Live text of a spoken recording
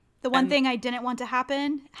The one thing I didn't want to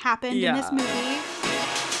happen happened in this movie.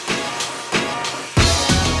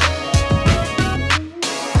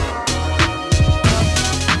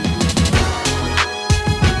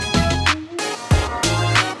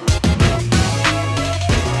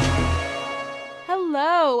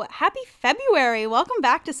 Hello, happy February. Welcome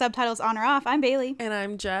back to Subtitles On or Off. I'm Bailey. And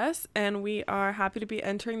I'm Jess, and we are happy to be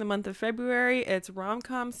entering the month of February. It's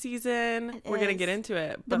rom-com season. We're going to get into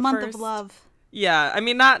it. The month of love. Yeah, I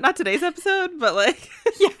mean, not today's episode, but like...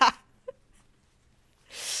 Yeah.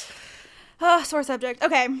 Oh, sore subject.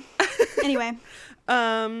 Okay. Anyway.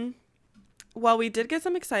 Well, we did get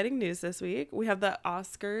some exciting news this week. We have the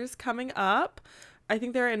Oscars coming up. I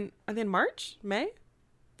think they're in March? May?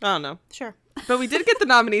 I don't know. Sure. But we did get the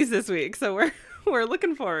nominees this week, so we're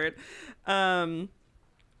looking forward.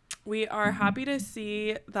 We are happy to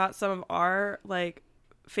see that some of our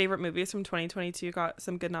favorite movies from 2022 got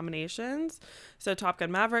some good nominations. So Top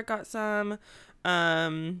Gun Maverick got some.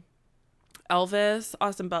 Elvis,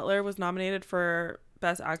 Austin Butler was nominated for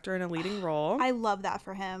Best Actor in a Leading Role. I love that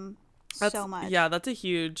for him so much. Yeah, that's a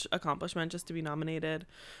huge accomplishment just to be nominated.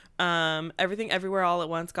 Everything Everywhere All at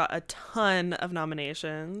Once got a ton of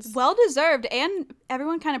nominations. Well deserved, and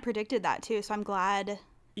everyone kind of predicted that too, so I'm glad.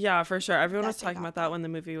 Yeah, for sure. Everyone was talking about that when the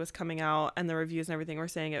movie was coming out, and the reviews and everything were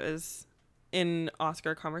saying it was in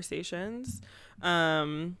Oscar conversations.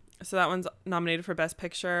 So that one's nominated for Best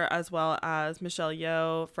Picture, as well as Michelle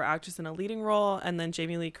Yeoh for Actress in a Leading Role, and then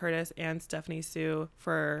Jamie Lee Curtis and Stephanie Hsu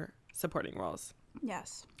for supporting roles.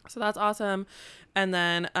 Yes. So that's awesome. And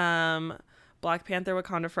then Black Panther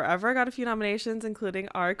Wakanda Forever got a few nominations, including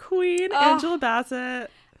our queen, Angela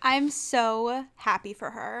Bassett. I'm so happy for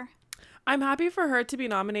her. I'm happy for her to be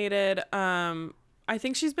nominated. I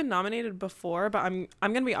think she's been nominated before, but I'm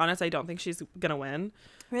going to be honest, I don't think she's going to win.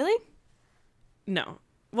 Really? No.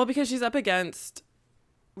 Well, because she's up against,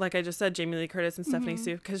 like I just said, Jamie Lee Curtis and Stephanie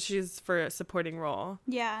Hsu, because she's for a supporting role.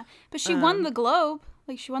 Yeah. But she won the Globe.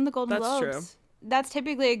 Like, she won the Golden Globes. That's true. That's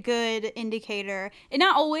typically a good indicator. It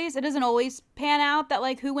doesn't always pan out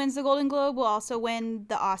that who wins the Golden Globe will also win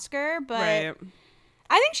the Oscar, but right.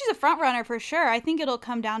 I think she's a front runner for sure. I think it'll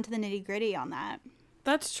come down to the nitty gritty on that.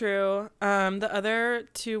 That's true. The other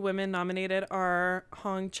two women nominated are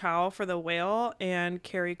Hong Chow for The Whale and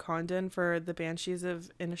Carrie Condon for The Banshees of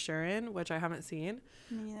Inisherin, which I haven't seen.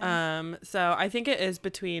 So I think it is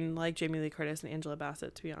between Jamie Lee Curtis and Angela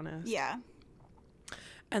Bassett, to be honest. Yeah.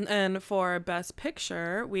 And then for Best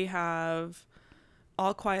Picture, we have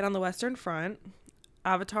All Quiet on the Western Front,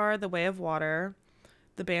 Avatar: The Way of Water,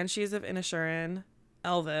 The Banshees of Inisherin,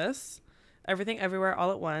 Elvis, Everything Everywhere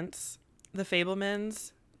All at Once, The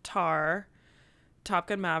Fabelmans, Tar, Top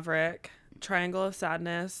Gun Maverick, Triangle of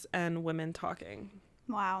Sadness, and Women Talking.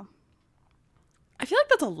 Wow. I feel like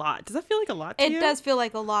that's a lot. Does that feel like a lot to you? It does feel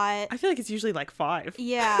like a lot. I feel like it's usually 5.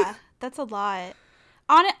 Yeah, that's a lot.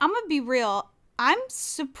 I'm going to be real. I'm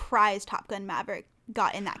surprised Top Gun Maverick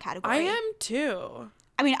got in that category. I am too.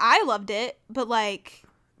 I mean, I loved it, but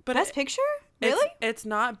Best Picture? Really? It's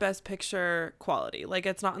not Best Picture quality.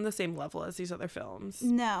 It's not on the same level as these other films.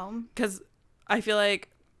 No. Because I feel like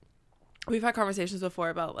we've had conversations before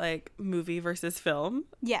about movie versus film.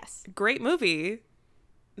 Yes. Great movie,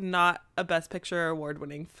 not a Best Picture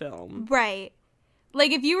award-winning film. Right.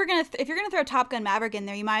 If you're gonna throw Top Gun Maverick in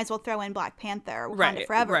there, you might as well throw in Black Panther, Wakanda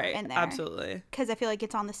Forever in there. Absolutely. Because I feel like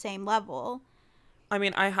it's on the same level. I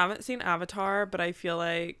mean, I haven't seen Avatar, but I feel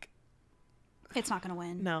like it's not gonna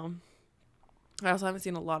win. No. I also haven't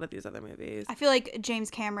seen a lot of these other movies. I feel like James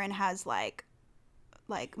Cameron has money.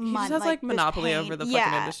 He just has monopoly over the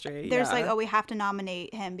fucking industry. There's we have to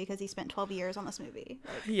nominate him because he spent 12 years on this movie.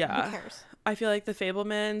 Who cares? I feel like The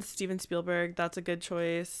Fabelmans, Steven Spielberg, that's a good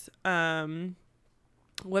choice.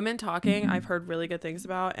 Women Talking, I've heard really good things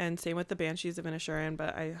about, and same with The Banshees of Inisherin,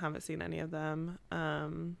 but I haven't seen any of them.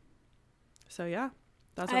 So yeah,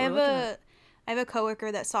 that's what we're looking at. I have a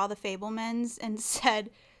coworker that saw The Fabelmans and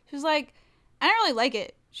said, she was like, I don't really like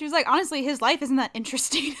it. She was like, honestly, his life isn't that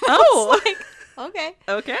interesting. Oh, okay.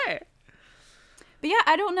 Okay. But yeah,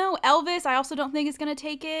 I don't know. Elvis, I also don't think is going to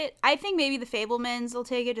take it. I think maybe The Fabelmans will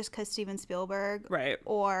take it just because Steven Spielberg. Right.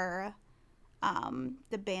 Or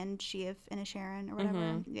The Banshee of Inisherin or whatever.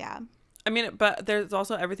 Mm-hmm. Yeah. I mean, but there's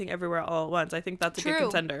also Everything Everywhere All at Once. I think that's a good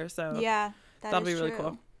contender. So yeah, that'll be really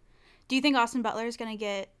cool. Do you think Austin Butler is going to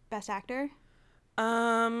get Best Actor?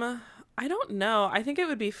 I don't know. I think it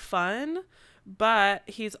would be fun, but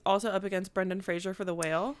he's also up against Brendan Fraser for The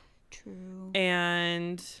Whale. True.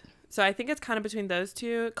 And so I think it's kind of between those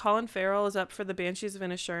two. Colin Farrell is up for The Banshees of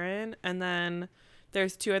Inisherin, and then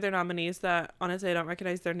there's two other nominees that honestly I don't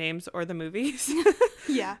recognize their names or the movies.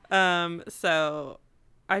 Yeah. So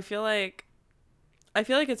I feel like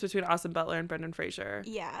it's between Austin Butler and Brendan Fraser.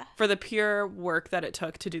 Yeah. For the pure work that it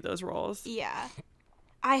took to do those roles. Yeah.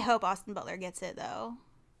 I hope Austin Butler gets it, though.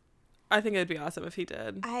 I think it would be awesome if he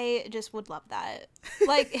did. I just would love that.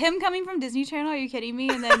 Like, him coming from Disney Channel, are you kidding me?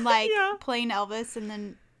 And then, like, Yeah. playing Elvis and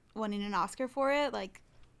then winning an Oscar for it. Like,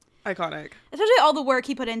 iconic. especially all the work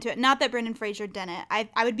he put into it. Not that Brendan Fraser didn't. I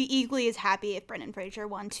would be equally as happy if Brendan Fraser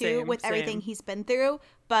won, too, with everything he's been through.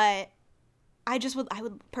 But I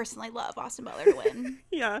would personally love Austin Butler to win.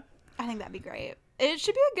 Yeah. I think that'd be great. It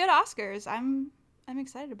should be a good Oscars. I'm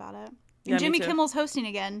excited about it. Yeah, And Jimmy me too. Kimmel's hosting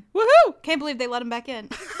again. Woohoo! Can't believe they let him back in.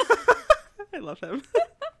 I love him.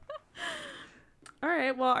 All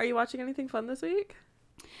right. Well, are you watching anything fun this week?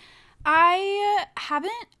 I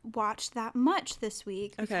haven't watched that much this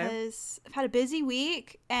week Okay. because I've had a busy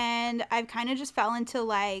week and I've kind of just fell into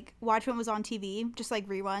like watch what was on TV, just like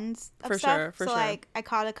reruns of For stuff. sure, for so sure. like I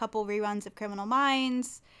caught a couple reruns of Criminal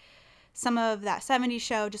Minds, some of that 70s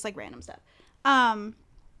show, just like random stuff.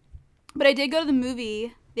 But I did go to the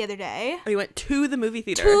movie the other day. Oh, you went to the movie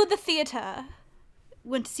theater? To the theater.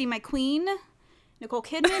 Went to see my queen, Nicole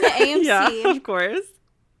Kidman at AMC. Yeah, of course.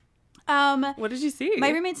 What did you see? My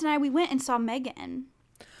roommates and I, we went and saw Megan.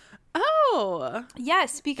 Oh.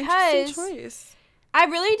 Yes, Interesting because choice. I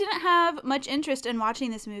really didn't have much interest in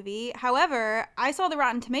watching this movie. However, I saw the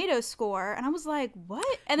Rotten Tomatoes score and I was like, what?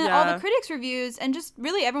 And then all Yeah. the critics reviews and just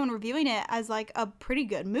really everyone reviewing it as like a pretty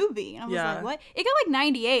good movie. And I was Yeah. like, what? It got like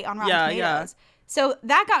 98 on Rotten Yeah, Tomatoes. yeah. So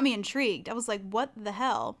that got me intrigued. I was like, what the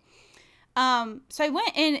hell? So I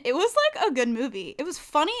went in. It was like a good movie. It was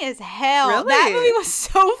funny as hell. Really? That movie was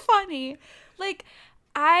so funny. Like,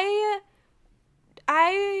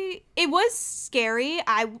 it was scary.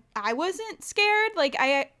 I wasn't scared. Like,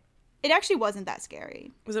 it actually wasn't that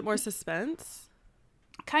scary. Was it more suspense?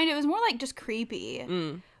 Kind of. It was more like just creepy.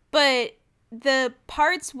 Mm. But the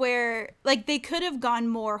parts where, like, they could have gone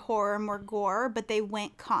more horror, more gore, but they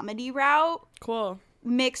went comedy route. Cool.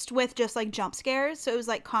 Mixed with just like jump scares, so it was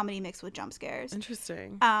like comedy mixed with jump scares.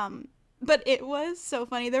 Interesting. But it was so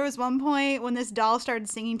funny. There was one point when this doll started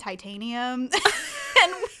singing Titanium,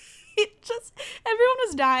 and everyone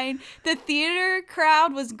was dying. The theater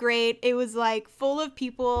crowd was great. It was like full of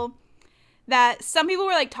people that some people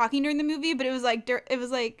were like talking during the movie, but it was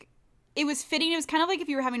fitting. It was kind of like if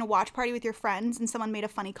you were having a watch party with your friends and someone made a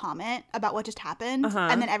funny comment about what just happened,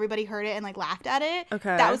 and then everybody heard it and like laughed at it.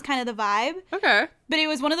 Okay. That was kind of the vibe. Okay. But it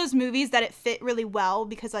was one of those movies that it fit really well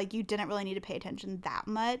because like you didn't really need to pay attention that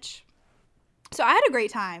much. So I had a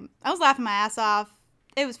great time. I was laughing my ass off.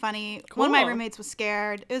 It was funny. Cool. One of my roommates was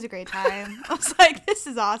scared. It was a great time. I was like, this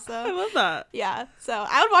is awesome. I love that. Yeah. So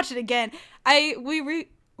I would watch it again.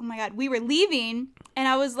 Oh my God, we were leaving and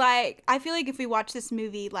I was like, I feel like if we watch this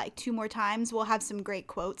movie like 2 more times, we'll have some great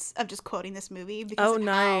quotes of just quoting this movie because of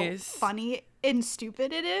nice. how funny and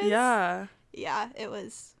stupid it is. Yeah. Yeah, it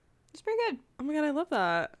was pretty good. Oh my God, I love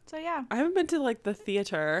that. So yeah. I haven't been to like the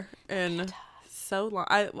theater in so long.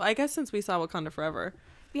 I guess since we saw Wakanda Forever.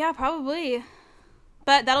 Yeah, probably.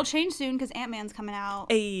 But that'll change soon because Ant-Man's coming out.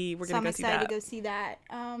 Hey, we're So gonna I'm go see excited that. to go see that.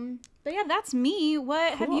 But yeah, that's me.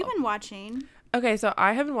 What have you Cool. been watching? Okay, so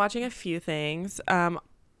I have been watching a few things.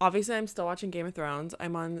 Obviously, I'm still watching Game of Thrones.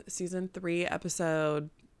 I'm on season 3, episode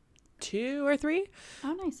 2 or 3.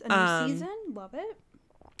 Oh, nice. A new season? Love it.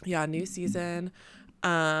 Yeah, new season.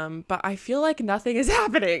 But I feel like nothing is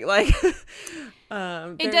happening. Like,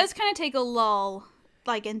 It does kind of take a lull,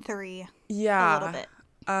 like in 3. Yeah. A little bit.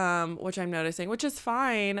 Which I'm noticing, which is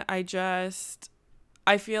fine. I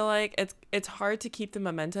feel like it's hard to keep the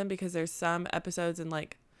momentum because there's some episodes and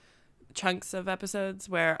like chunks of episodes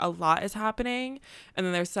where a lot is happening, and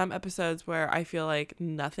then there's some episodes where I feel like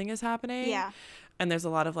nothing is happening. Yeah. And there's a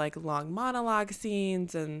lot of like long monologue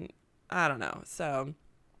scenes and I don't know. So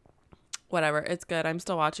whatever, it's good. I'm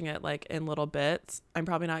still watching it like in little bits. I'm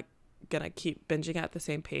probably not gonna keep binging at the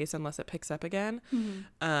same pace unless it picks up again. Mm-hmm.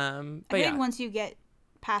 But I yeah. think once you get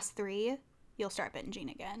past 3, you'll start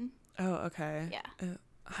binging again. Oh, okay. Yeah.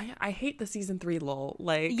 I hate the season 3 lull.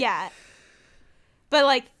 Like, Yeah. But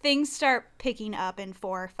like things start picking up in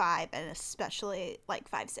 4 or 5, and especially like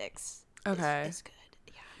 5, 6. Okay. Is good.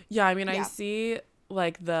 Yeah. Yeah, I mean, I Yeah. see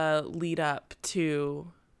like the lead up to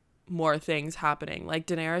more things happening. Like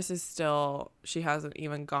Daenerys is still, she hasn't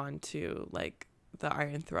even gone to like the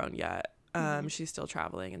Iron Throne yet. She's still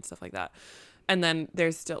traveling and stuff like that. And then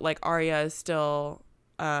there's still like Arya is still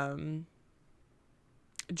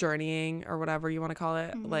journeying or whatever you want to call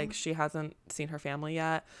it. Like she hasn't seen her family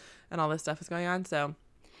yet and all this stuff is going on. So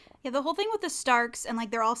Yeah, the whole thing with the Starks and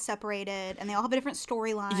like they're all separated and they all have a different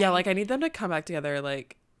storyline. yeah, like I need them to come back together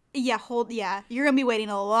like Yeah, you're gonna be waiting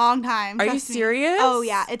a long time. Are you trust me. serious? Oh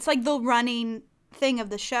yeah, it's like the running thing of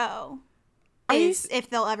the show. Is if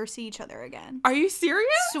they'll ever see each other again. Are you serious?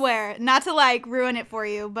 Swear, not to like ruin it for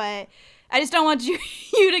you, but I just don't want you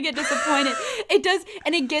to get disappointed. It does,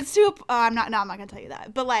 and it gets to I'm not gonna tell you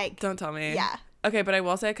that, but like, don't tell me. Yeah. Okay, but I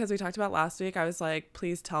will say, because we talked about last week, I was like,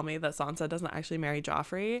 please tell me that Sansa doesn't actually marry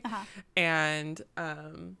Joffrey. Uh-huh. And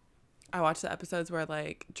I watched the episodes where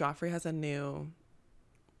like Joffrey has a new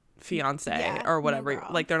fiance or whatever.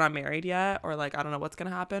 Like they're not married yet, or like I don't know what's gonna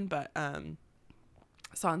happen, but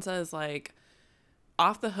Sansa is like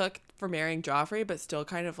off the hook for marrying Joffrey, but still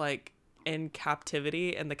kind of like in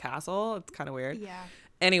captivity in the castle. It's kind of weird. Yeah.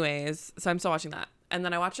 Anyways, so I'm still watching that. And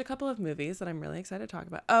then I watched a couple of movies that I'm really excited to talk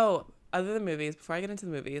about. Oh, other than movies, before I get into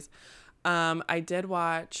the movies, I did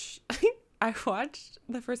watch I watched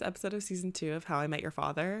the first episode of season 2 of How I Met Your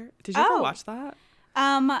Father. Did you ever watch that?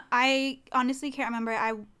 I honestly can't remember.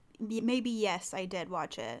 Yes, I did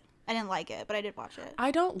watch it. I didn't like it, but I did watch it. I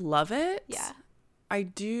don't love it. Yeah. I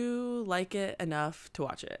do like it enough to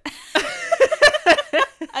watch it.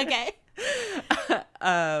 Okay.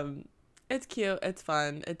 It's cute. It's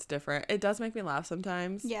fun. It's different. It does make me laugh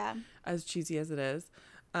sometimes. Yeah. As cheesy as it is.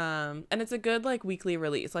 And it's a good like weekly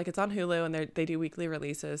release. Like it's on Hulu and they do weekly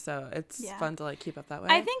releases, so it's fun to like keep up that way.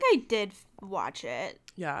 I think I did watch it.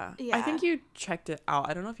 Yeah. I think you checked it out.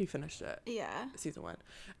 I don't know if you finished it. Yeah. Season 1.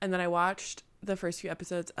 And then I watched the first few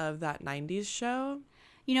episodes of that 90s show.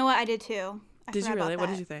 You know what? I did too. Did you really? What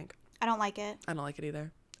did you think? I don't like it. I don't like it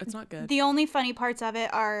either. It's not good. The only funny parts of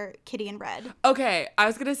it are Kitty and Red. Okay, I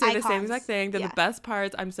was going to say Icons. the same exact thing. They're the best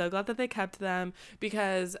parts. I'm so glad that they kept them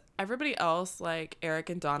because everybody else, like Eric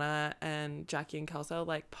and Donna and Jackie and Kelso,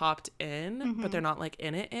 like popped in, but they're not like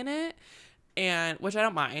in it. And which I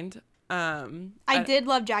don't mind. I did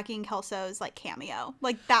love Jackie and Kelso's like cameo.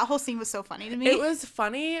 Like that whole scene was so funny to me. It was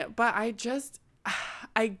funny, but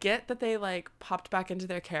I get that they like popped back into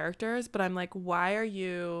their characters, but I'm like, why are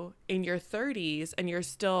you in your 30s and you're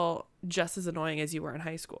still just as annoying as you were in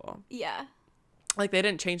high school? Yeah. Like they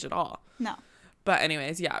didn't change at all. No. But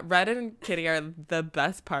anyways, yeah, Red and Kitty are the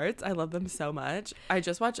best parts. I love them so much. I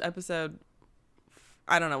just watched I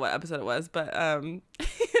don't know what episode it was, but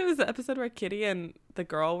it was the episode where Kitty and the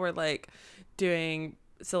girl were like doing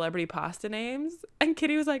celebrity pasta names, and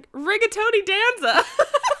Kitty was like, Rigatoni Danza.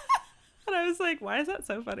 And I was like, why is that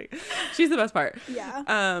so funny? She's the best part.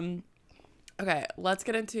 Yeah. Okay, let's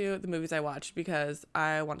get into the movies I watched because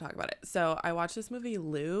I want to talk about it. So I watched this movie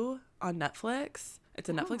Lou on Netflix. It's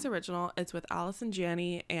a Netflix original. It's with Allison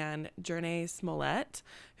Janney and Jernee Smollett,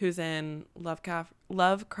 who's in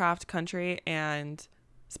Lovecraft Country and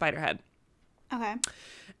Spiderhead. Okay.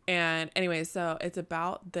 And anyway, so it's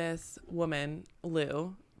about this woman,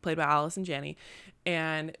 Lou, played by Allison Janney,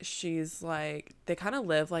 and she's like, they kind of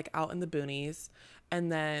live like out in the boonies,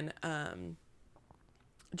 and then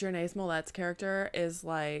Jernee Smollett's character is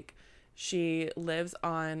like, she lives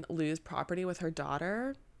on Lou's property with her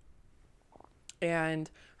daughter, and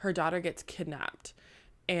her daughter gets kidnapped,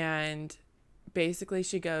 and basically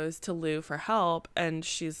she goes to Lou for help, and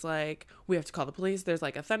she's like, we have to call the police, there's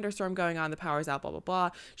like a thunderstorm going on, the power's out, blah blah blah.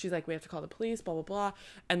 She's like, we have to call the police, blah blah blah.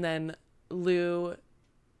 And then Lou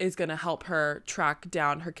is gonna help her track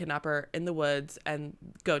down her kidnapper in the woods and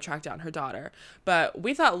go track down her daughter. But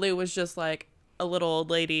we thought Lou was just like a little old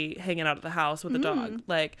lady hanging out at the house with a dog,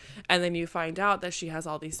 like, and then you find out that she has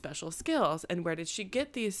all these special skills, and where did she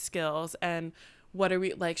get these skills, and what are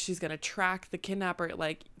we, like, she's gonna track the kidnapper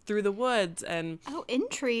like through the woods, and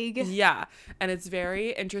intrigue. Yeah, and it's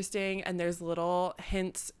very interesting, and there's little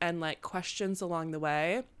hints and like questions along the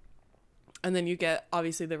way, and then you get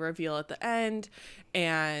obviously the reveal at the end,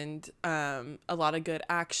 and a lot of good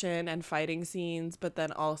action and fighting scenes, but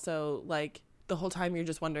then also like the whole time you're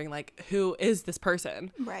just wondering like, who is this person,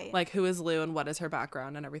 right? Like, who is Lou and what is her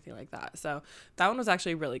background and everything like that. So that one was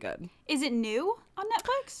actually really good. Is it new on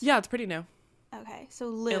Netflix? Yeah, it's pretty new. Okay, so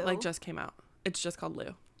Lou, it like just came out. It's just called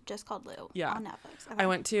Lou. Yeah, on Netflix. Okay. I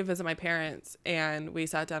went to visit my parents, and we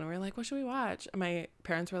sat down and we were like, what should we watch? And my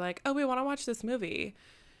parents were like, oh, we want to watch this movie.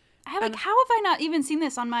 How have I not even seen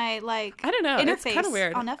this on my like, I don't know, interface? It's kind of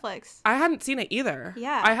weird on Netflix. I hadn't seen it either.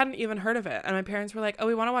 Yeah, I hadn't even heard of it, and my parents were like, oh,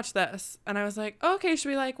 we want to watch this, and I was like, oh, okay, should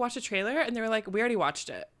we like watch a trailer? And they were like, we already watched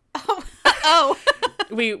it. Oh.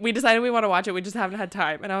 we decided we want to watch it, we just haven't had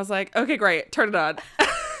time. And I was like, okay, great, turn it on.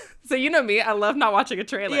 So you know me, I love not watching a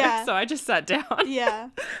trailer. Yeah. So I just sat down. Yeah.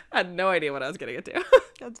 I had no idea what I was getting into.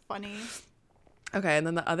 That's funny. Okay, and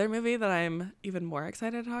then the other movie that I'm even more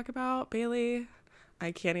excited to talk about, Bailey,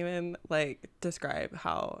 I can't even like describe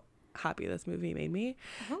how happy this movie made me.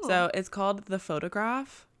 Oh. So it's called The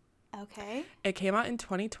Photograph. Okay. It came out in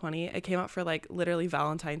 2020. It came out for like literally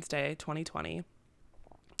Valentine's Day 2020.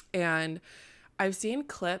 And I've seen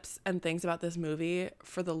clips and things about this movie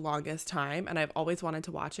for the longest time, and I've always wanted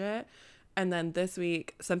to watch it. And then this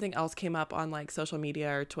week, something else came up on like social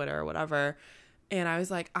media or Twitter or whatever. And I was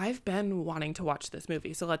like, I've been wanting to watch this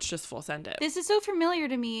movie, so let's just full send it. This is so familiar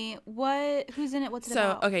to me. Who's in it? What's it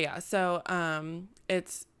about? Okay, yeah. So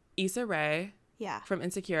it's Issa Rae from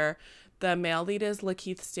Insecure. The male lead is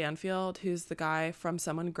Lakeith Stanfield, who's the guy from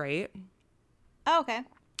Someone Great. Oh, okay.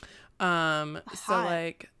 So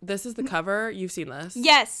like this is the cover. You've seen this?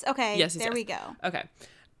 Yes. Okay. Yes. There we go. Okay.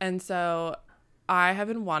 And so I have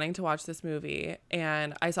been wanting to watch this movie,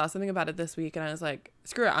 and I saw something about it this week, and I was like,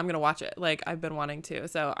 screw it, I'm gonna watch it. Like, I've been wanting to.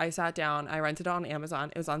 So I sat down, I rented it on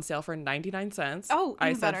Amazon. It was on sale for 99 cents. Oh,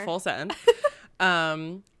 I said better. full send.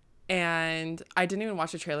 And I didn't even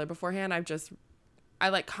watch the trailer beforehand. I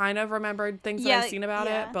like kind of remembered things that I've seen about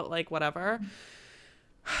it, but like whatever.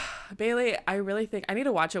 Bailey, I really think I need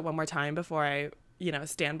to watch it one more time before I,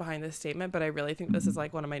 stand behind this statement, but I really think this is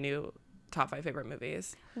like one of my new top 5 favorite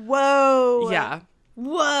movies. Whoa. Yeah.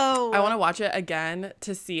 Whoa. I want to watch it again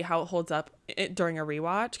to see how it holds up during a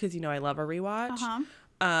rewatch, because I love a rewatch.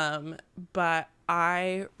 But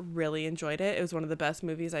I really enjoyed it. It was one of the best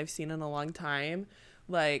movies I've seen in a long time.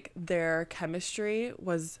 Like, their chemistry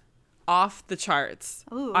was off the charts.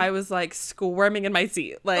 Ooh. I was like squirming in my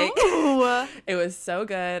seat. Like, it was so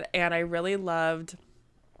good, and I really loved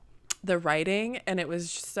the writing, and it was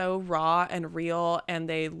so raw and real, and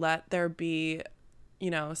they let there be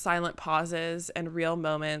silent pauses and real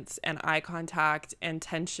moments and eye contact and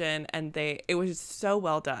tension, and it was just so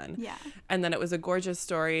well done. Yeah. And then it was a gorgeous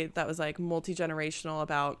story that was like multi-generational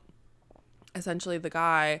about essentially the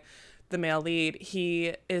guy, the male lead.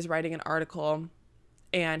 He is writing an article,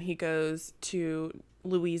 and he goes to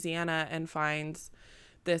Louisiana and finds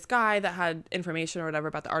this guy that had information or whatever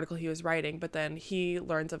about the article he was writing, but then he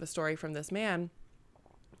learns of a story from this man,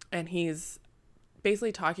 and he's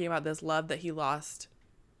basically talking about this love that he lost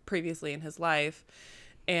previously in his life,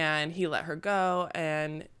 and he let her go,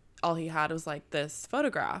 and all he had was like this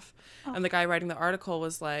photograph. And the guy writing the article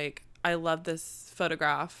was like, I love this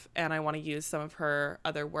photograph, and I want to use some of her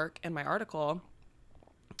other work in my article.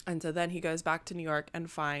 And so then he goes back to New York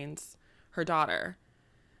and finds her daughter,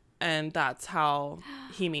 and that's how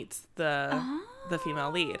he meets the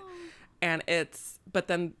female lead. And but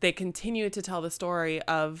then they continue to tell the story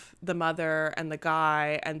of the mother and the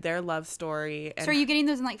guy and their love story. And so are you getting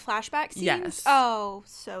those in like flashback scenes? Yes. Oh,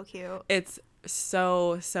 so cute. It's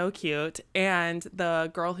so cute. And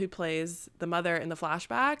the girl who plays the mother in the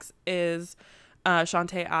flashbacks is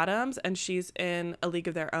Shantae Adams, and she's in A League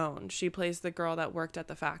of Their Own. She plays the girl that worked at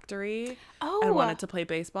the factory and wanted to play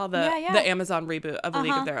baseball. The Amazon reboot of A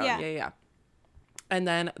League of Their Own. Yeah. And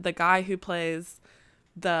then the guy who plays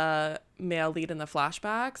the male lead in the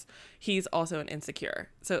flashbacks, he's also an Insecure.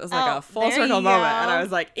 So it was like a full circle moment, and I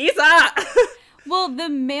was like, Issa! Well, the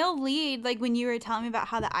male lead, like when you were telling me about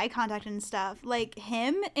how the eye contact and stuff, like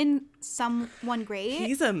him in Someone Great,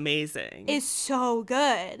 he's amazing. Is so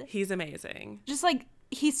good. He's amazing. Just like,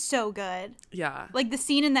 he's so good. Yeah. Like the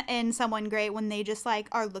scene in Someone Great when they just like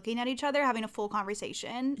are looking at each other, having a full conversation,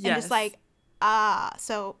 and just like,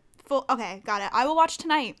 so full. Okay, got it. I will watch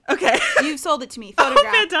tonight. Okay. You've sold it to me. Photograph.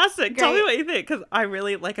 Oh, fantastic. Great. Tell me what you think, because I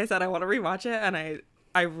really, like I said, I want to rewatch it, and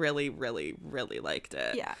I really, really, really liked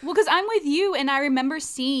it. Yeah. Well, because I'm with you, and I remember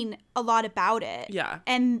seeing a lot about it. Yeah.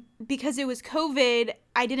 And because it was COVID,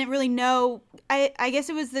 I didn't really know. I guess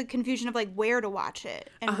it was the confusion of like where to watch it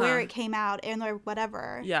and where it came out and or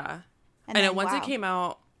whatever. Yeah. And then once it came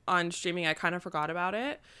out on streaming, I kind of forgot about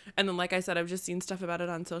it. And then, like I said, I've just seen stuff about it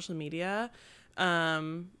on social media.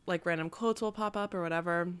 Like random quotes will pop up or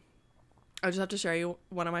whatever. I just have to share you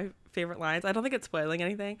one of my favorite lines. I don't think it's spoiling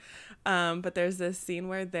anything. But there's this scene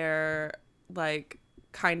where they're like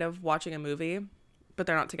kind of watching a movie, but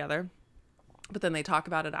they're not together. But then they talk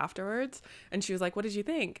about it afterwards. And she was like, what did you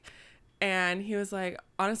think? And he was like,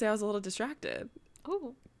 honestly, I was a little distracted.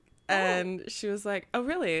 Ooh. And she was like, oh,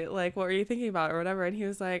 really? Like, what were you thinking about or whatever? And he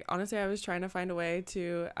was like, honestly, I was trying to find a way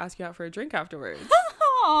to ask you out for a drink afterwards.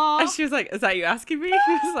 Aww. And she was like, is that you asking me?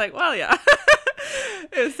 He was like, well, yeah.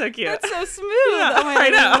 It was so cute. That's so smooth. Yeah, oh my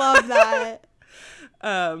God, I love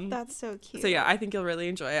that. That's so cute. So yeah, I think you'll really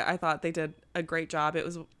enjoy it. I thought they did a great job. It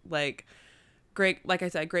was like great, like I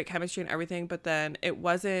said, great chemistry and everything, but then it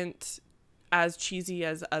wasn't as cheesy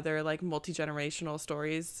as other like multi-generational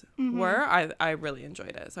stories were. I really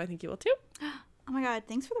enjoyed it. So I think you will too. Oh my God,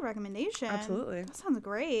 thanks for the recommendation. Absolutely. That sounds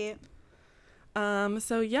great.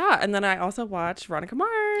 So yeah, and then I also watched Veronica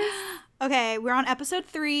Mars. Okay, we're on episode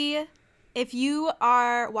 3. if you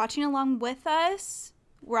are watching along with us,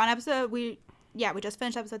 we're on we just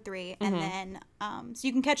finished episode 3, and then so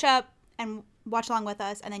you can catch up and watch along with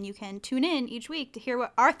us, and then you can tune in each week to hear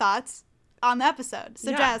what our thoughts on the episode.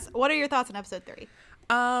 So Jess, what are your thoughts on episode 3?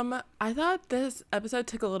 I thought this episode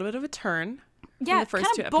took a little bit of a turn. Yeah, the first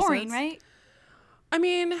kind two of boring, episodes. right? I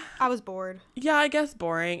mean, I was bored. Yeah, I guess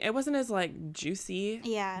boring. It wasn't as like juicy.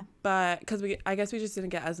 Yeah. But because I guess we just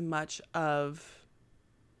didn't get as much of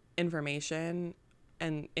information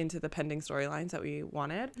and into the pending storylines that we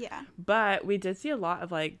wanted. Yeah. But we did see a lot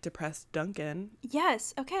of like depressed Duncan.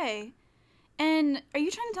 Yes. Okay. And are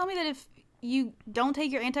you trying to tell me that if you don't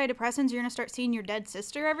take your antidepressants, you're gonna start seeing your dead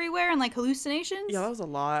sister everywhere and like hallucinations? Yeah, that was a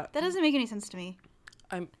lot. That doesn't make any sense to me.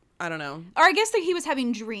 I don't know. Or I guess that he was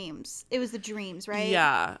having dreams. It was the dreams, right?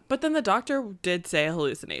 Yeah. But then the doctor did say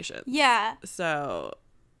hallucinations. Yeah. So.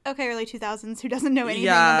 Okay, early 2000s. Who doesn't know anything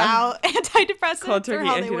about antidepressants cold turkey or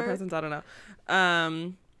how they work? Antidepressants, I don't know.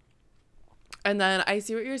 And then I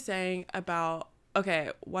see what you're saying about.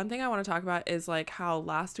 Okay, one thing I want to talk about is like how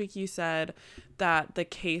last week you said that the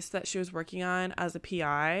case that she was working on as a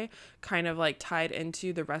PI kind of like tied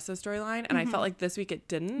into the rest of the storyline, and I felt like this week it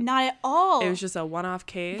didn't. Not at all. It was just a one-off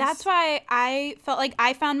case. That's why I felt like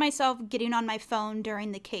I found myself getting on my phone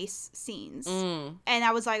during the case scenes. And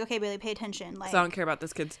I was like, okay, Bailey, pay attention. Like, so I don't care about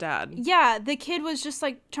this kid's dad. Yeah, the kid was just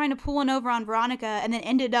like trying to pull one over on Veronica and then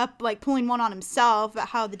ended up like pulling one on himself about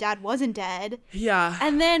how the dad wasn't dead. Yeah.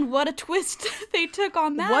 And then what a twist they took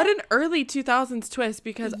on that. What an early 2000s twist,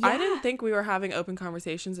 because I didn't think we were having open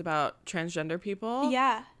conversations about transgender people.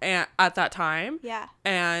 Yeah. And at that time. Yeah.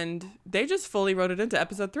 And they just fully wrote it into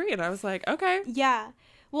episode 3, and I was like, okay. Yeah.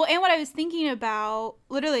 Well, and what I was thinking about,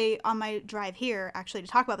 literally on my drive here, actually, to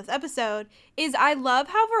talk about this episode, is I love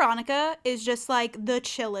how Veronica is just, like, the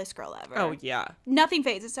chillest girl ever. Oh, yeah. Nothing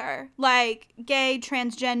phases her. Like, gay,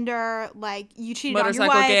 transgender, like, you cheated on your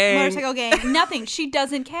Motorcycle wife, gang. motorcycle gang, nothing. She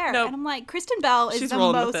doesn't care. Nope. And I'm like, Kristen Bell is She's the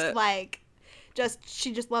rolling with most, it. like,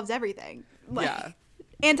 she just loves everything. Like, Yeah.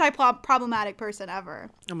 anti-problematic person ever.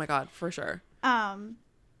 Oh, my God, for sure.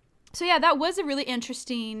 So, yeah, that was a really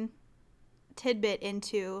interesting tidbit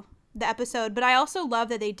into the episode, but I also love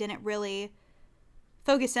that they didn't really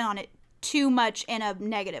focus in on it too much in a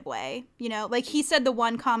negative way, you know, like he said the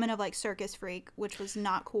one comment of like circus freak, which was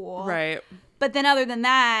not cool, Right. But then other than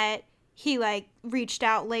that, he like reached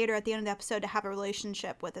out later at the end of the episode to have a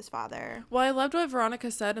relationship with his father. Well, I loved what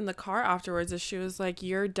Veronica said in the car afterwards, is she was like,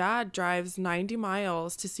 your dad drives 90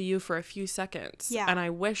 miles to see you for a few seconds. Yeah. And I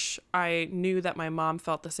wish I knew that my mom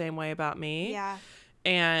felt the same way about me. Yeah.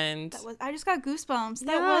 And I just got goosebumps.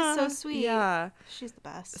 That was so sweet. Yeah. She's the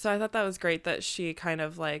best. So I thought that was great that she kind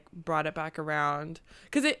of like brought it back around,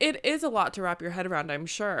 because it is a lot to wrap your head around, I'm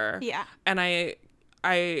sure. Yeah. And I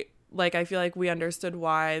feel like we understood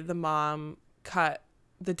why the mom cut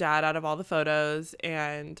the dad out of all the photos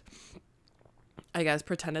and I guess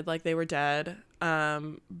pretended like they were dead.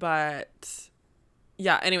 But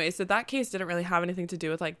yeah, anyway, so that case didn't really have anything to do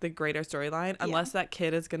with like the greater storyline, unless that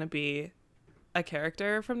kid is going to be a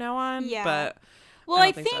character from now on. Yeah. But well,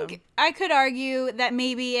 I think so. I could argue that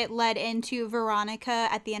maybe it led into Veronica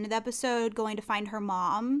at the end of the episode going to find her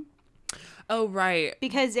mom. Oh, right.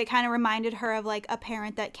 Because it kind of reminded her of like a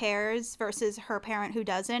parent that cares versus her parent who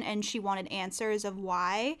doesn't, and she wanted answers of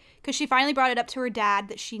why. Because she finally brought it up to her dad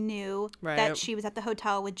that she knew that she was at the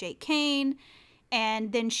hotel with Jake Kane,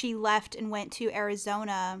 and then she left and went to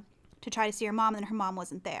Arizona to try to see her mom, and her mom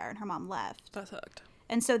wasn't there, and her mom left. That sucked.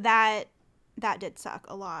 And so that did suck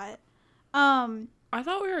a lot. I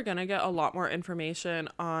thought we were going to get a lot more information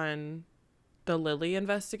on the Lily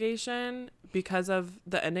investigation because of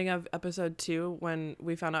the ending of episode 2 when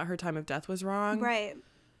we found out her time of death was wrong. Right.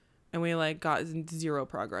 And we like got zero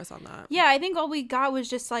progress on that. Yeah, I think all we got was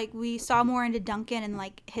just like we saw more into Duncan and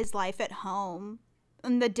like his life at home.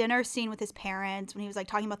 And the dinner scene with his parents when he was like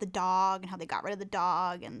talking about the dog and how they got rid of the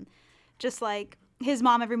dog, and just like his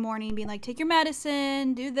mom every morning being like, take your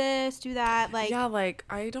medicine, do this, do that. Like, yeah, like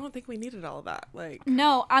I don't think we needed all of that. Like,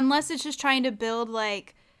 no, unless it's just trying to build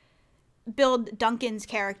Duncan's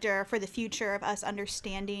character for the future of us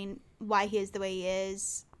understanding why he is the way he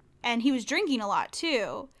is. And he was drinking a lot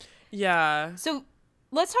too. Yeah. So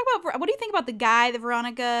let's talk about, what do you think about the guy that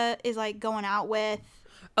Veronica is like going out with?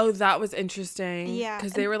 Oh, that was interesting. Yeah.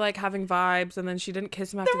 Because they were like having vibes, and then she didn't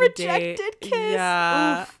kiss him after the date. The rejected kiss.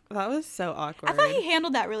 Yeah. Oof. That was so awkward. I thought he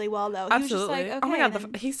handled that really well though. He Absolutely. was just like, okay, oh my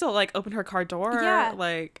God. He still like opened her car door. Yeah.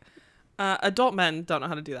 Like, adult men don't know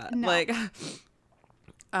how to do that. No. Like,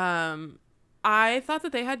 I thought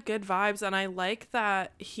that they had good vibes, and I like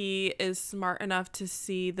that he is smart enough to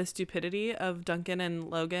see the stupidity of Duncan and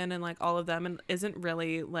Logan and like all of them, and isn't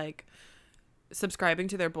really like subscribing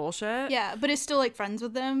to their bullshit. Yeah, but is still like friends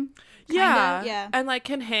with them. Yeah. Yeah. And like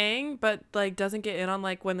can hang, but like doesn't get in on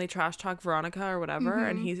like when they trash talk Veronica or whatever.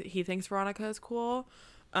 Mm-hmm. And he thinks Veronica is cool.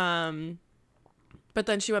 But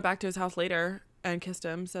then she went back to his house later and kissed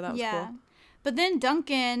him. So that was cool. But then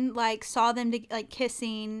Duncan, like, saw them, like,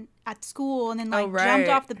 kissing at school and then, like, right. jumped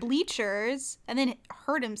off the bleachers and then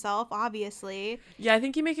hurt himself, obviously. Yeah, I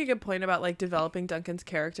think you make a good point about, like, developing Duncan's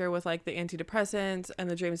character with, like, the antidepressants and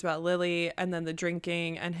the dreams about Lily and then the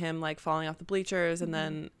drinking and him, like, falling off the bleachers and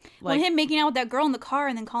then, like... Well, him making out with that girl in the car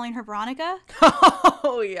and then calling her Veronica.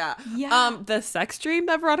 Oh, yeah. Yeah. The sex dream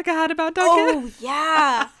that Veronica had about Duncan. Oh,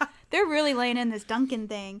 yeah. They're really laying in this Duncan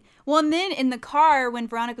thing. Well, and then in the car when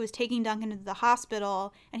Veronica was taking Duncan to the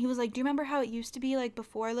hospital, and he was like, do you remember how it used to be, like,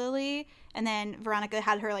 before Lily? And then Veronica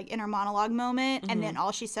had her, like, inner monologue moment, and then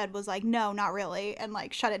all she said was, like, no, not really, and,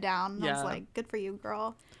 like, shut it down. And I was like, good for you,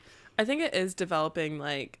 girl. I think it is developing,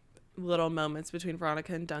 like, little moments between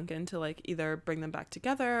Veronica and Duncan to, like, either bring them back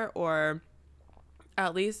together or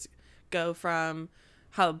at least go from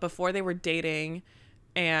how before they were dating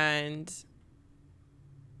and...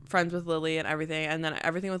 friends with Lily and everything, and then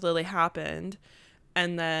everything with Lily happened,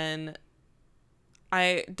 and then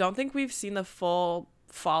I don't think we've seen the full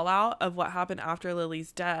fallout of what happened after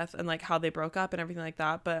Lily's death and like how they broke up and everything like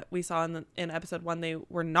that, but we saw in episode 1 they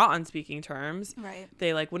were not on speaking terms. Right.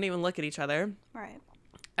 They like wouldn't even look at each other. Right.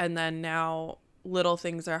 And then now little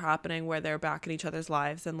things are happening where they're back in each other's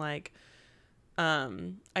lives and like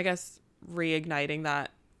I guess reigniting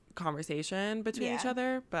that conversation between each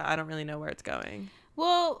other, but I don't really know where it's going.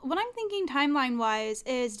 Well, what I'm thinking timeline-wise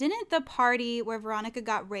is, didn't the party where Veronica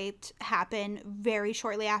got raped happen very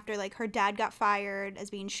shortly after, like, her dad got fired as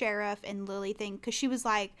being sheriff and Lily thing? Because she was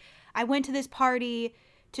like, I went to this party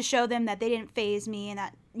to show them that they didn't faze me and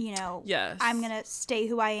that, you know, I'm going to stay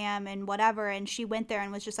who I am and whatever. And she went there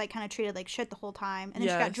and was just, like, kind of treated like shit the whole time. And then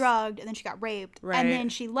she got drugged and then she got raped. Right. And then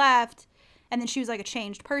she left and then she was, like, a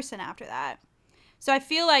changed person after that. So I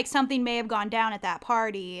feel like something may have gone down at that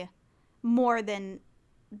party more than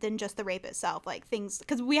just the rape itself, like things,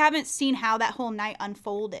 because we haven't seen how that whole night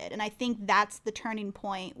unfolded, and I think that's the turning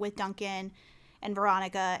point with Duncan and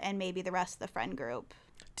Veronica and maybe the rest of the friend group.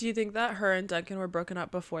 Do you think that her and Duncan were broken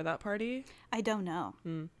up before that party? I don't know.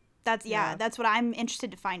 That's that's what I'm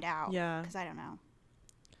interested to find out. Yeah, because I don't know.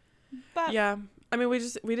 But yeah, I mean, we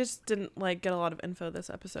just didn't like get a lot of info this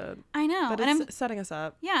episode. I know, but it's setting us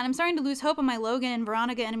up. Yeah, and I'm starting to lose hope on my Logan and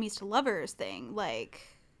Veronica enemies to lovers thing. Like,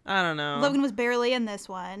 I don't know. Logan was barely in this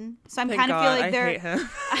one, so I'm kind of feeling like they're.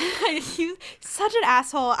 I hate him. He's such an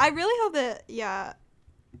asshole. I really hope that. Yeah,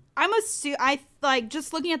 I like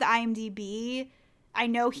just looking at the IMDb. I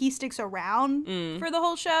know he sticks around for the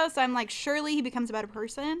whole show, so I'm like, surely he becomes a better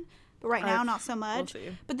person. But right now, not so much. We'll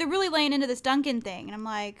see. But they're really laying into this Duncan thing, and I'm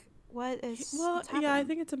like, what is? Well, yeah, I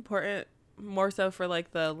think it's important more so for like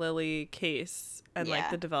the Lily case and like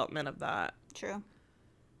the development of that. True.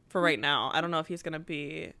 For right now, I don't know if he's gonna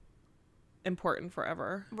be important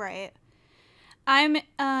forever. Right. I'm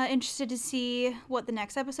interested to see what the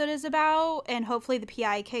next episode is about, and hopefully the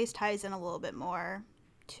PI case ties in a little bit more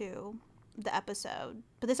to the episode.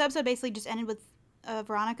 But this episode basically just ended with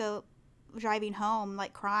Veronica driving home,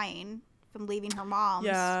 like crying from leaving her mom's,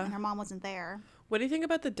 and her mom wasn't there. What do you think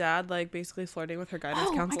about the dad, like, basically flirting with her guidance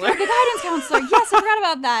counselor? My God, the guidance counselor. Yes, I forgot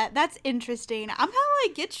about that. That's interesting. I'm kind of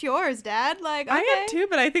like, get yours, Dad. Like, okay. I am too,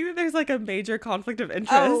 but I think that there's, like, a major conflict of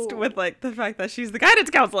interest with, like, the fact that she's the guidance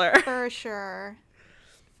counselor. For sure.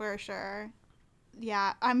 For sure.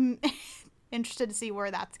 Yeah, I'm interested to see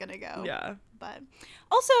where that's going to go. Yeah. But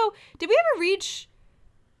also, did we ever reach...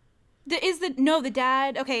 the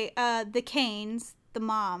dad... Okay, the Canes, the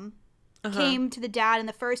mom, came to the dad in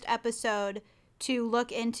the first episode... to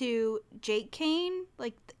look into Jake Kane,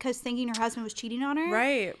 like, because thinking her husband was cheating on her.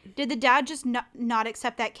 Right. Did the dad just not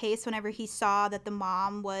accept that case whenever he saw that the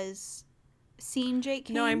mom was seeing Jake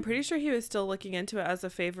Kane? No, I'm pretty sure he was still looking into it as a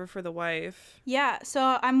favor for the wife. Yeah,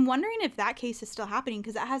 so I'm wondering if that case is still happening,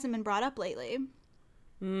 because that hasn't been brought up lately.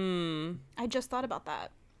 I just thought about that.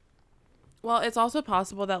 Well, it's also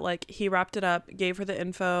possible that, like, he wrapped it up, gave her the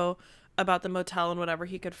info about the motel and whatever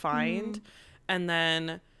he could find, and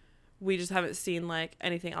then... we just haven't seen, like,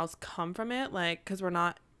 anything else come from it, like, because we're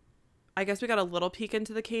not, I guess we got a little peek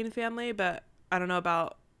into the Kane family, but I don't know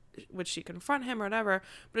about, would she confront him or whatever,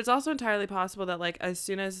 but it's also entirely possible that, like, as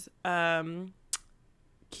soon as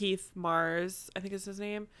Keith Mars, I think is his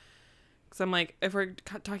name, because I'm like, if we're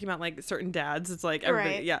talking about, like, certain dads, it's like,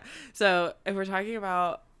 everybody, so if we're talking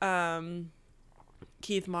about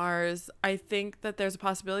Keith Mars, I think that there's a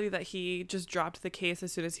possibility that he just dropped the case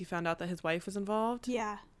as soon as he found out that his wife was involved.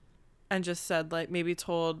 Yeah. And just said, like, maybe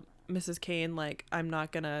told Mrs. Kane, like, I'm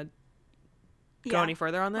not gonna go Yeah. any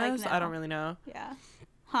further on Like, this. no. I don't really know. Yeah.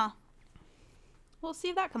 Huh. We'll see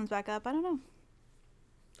if that comes back up. I don't know.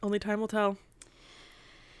 Only time will tell.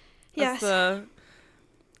 Yes. That's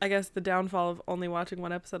I guess the downfall of only watching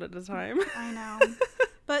one episode at a time. I know.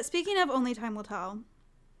 But speaking of only time will tell,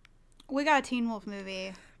 we got a Teen Wolf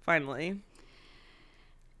movie. Finally.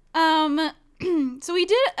 So we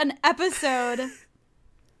did an episode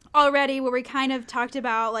already where we kind of talked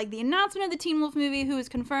about like the announcement of the Teen Wolf movie, who was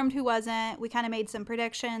confirmed, who wasn't. We kind of made some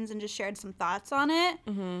predictions and just shared some thoughts on it.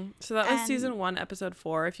 So that was season 1, episode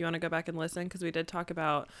 4, if you want to go back and listen, because we did talk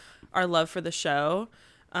about our love for the show,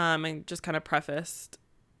 and just kind of prefaced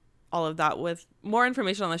all of that with more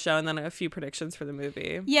information on the show and then a few predictions for the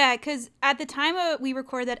movie. Yeah, because at the time we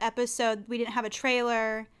recorded that episode, we didn't have a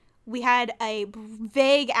trailer. We had a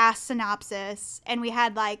vague ass synopsis, and we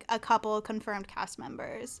had like a couple confirmed cast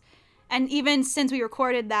members. And even since we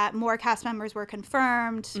recorded that, more cast members were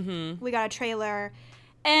confirmed. We got a trailer.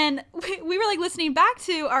 And we were like listening back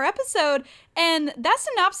to our episode, and that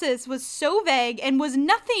synopsis was so vague and was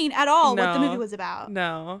nothing at all what the movie was about.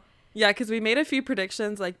 No. Yeah, because we made a few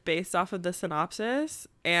predictions like based off of the synopsis,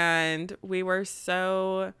 and we were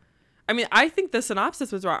so... I mean, I think the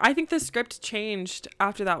synopsis was wrong. I think the script changed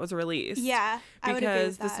after that was released. Yeah, I would agree with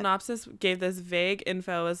because the that. synopsis gave this vague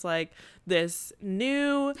info as like this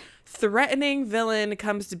new threatening villain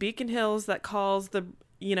comes to Beacon Hills that calls the,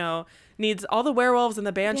 you know, needs all the werewolves and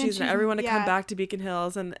the banshees and everyone to come back to Beacon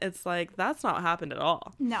Hills, and it's like that's not happened at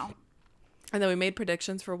all. No. And then we made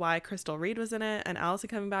predictions for why Crystal Reed was in it and Allison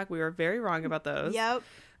coming back. We were very wrong about those. Yep.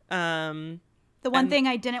 The The one thing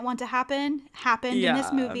I didn't want to happen happened in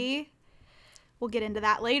this movie. We'll get into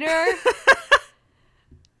that later.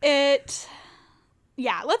 Let's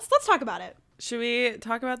talk about it. Should we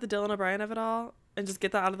talk about the Dylan O'Brien of it all and just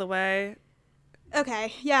get that out of the way?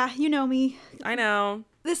 Okay. Yeah, you know me. I know.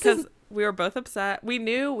 Because we were both upset. We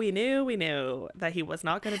knew that he was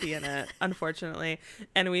not going to be in it, unfortunately.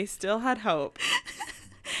 And we still had hope.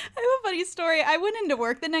 I have a funny story. I went into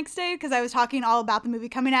work the next day because I was talking all about the movie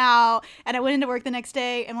coming out, and I went into work the next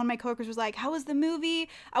day, and one of my coworkers was like, "How was the movie?"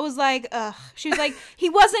 I was like, "Ugh." She was like, "He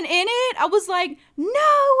wasn't in it?" I was like, "No,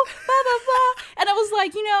 blah, blah, blah." And I was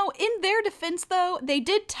like, in their defense, though, they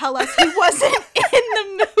did tell us he wasn't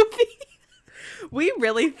in the movie. We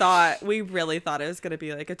really thought it was going to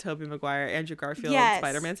be like a Tobey Maguire, Andrew Garfield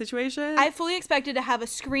Spider-Man situation. I fully expected to have a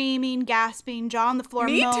screaming, gasping, jaw on the floor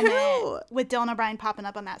moment too. with Dylan O'Brien popping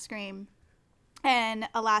up on that screen. And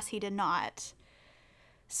alas, he did not.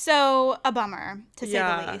 So, a bummer, to say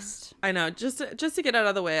the least. I know. Just to get it out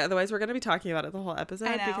of the way. Otherwise, we're going to be talking about it the whole episode.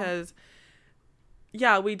 I know. Because,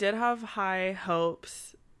 we did have high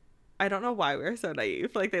hopes. I don't know why we were so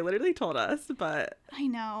naive. Like, they literally told us, but... I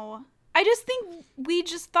know. I just think we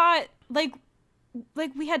just thought, like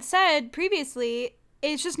we had said previously,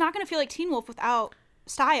 it's just not going to feel like Teen Wolf without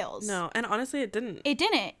Styles. No, and honestly, it didn't. It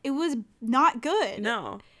didn't. It was not good.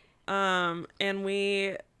 No. And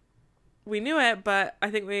we knew it, but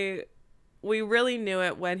I think we really knew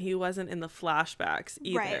it when he wasn't in the flashbacks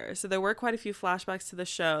either. Right. So there were quite a few flashbacks to the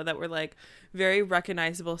show that were like very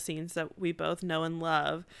recognizable scenes that we both know and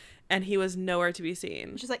love. And he was nowhere to be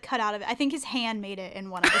seen. Just like cut out of it. I think his hand made it in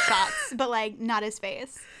one of the shots, but like not his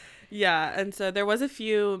face. Yeah. And so there's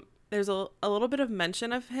a little bit of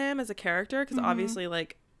mention of him as a character because obviously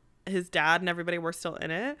like his dad and everybody were still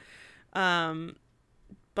in it.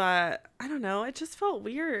 But I don't know. It just felt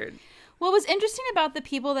weird. What was interesting about the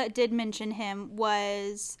people that did mention him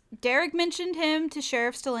was Derek mentioned him to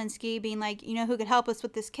Sheriff Stilinski, being like, who could help us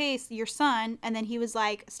with this case? Your son. And then he was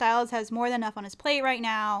like, Styles has more than enough on his plate right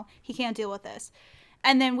now. He can't deal with this.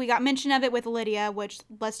 And then we got mention of it with Lydia, which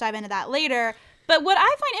let's dive into that later. But what I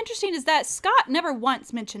find interesting is that Scott never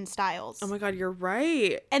once mentioned Styles. Oh my God, you're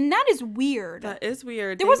right. And that is weird. That is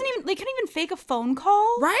weird. They couldn't even fake a phone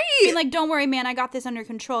call. Right. Being like, don't worry, man, I got this under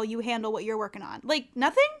control. You handle what you're working on. Like,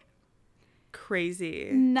 nothing? Crazy.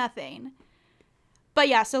 Nothing. But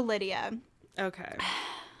yeah, so Lydia. Okay.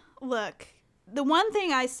 Look, the one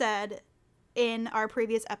thing I said in our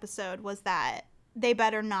previous episode was that they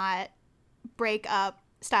better not break up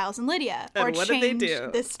Styles and Lydia or change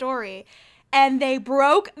this story. And they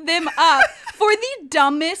broke them up for the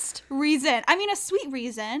dumbest reason. I mean, a sweet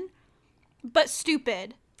reason, but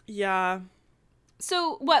stupid. Yeah.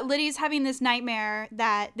 So what, Lydia's having this nightmare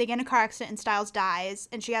that they get in a car accident and Styles dies,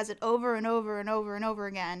 and she has it over and over and over and over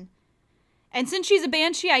again. And since she's a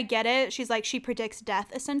banshee, I get it. She's like, she predicts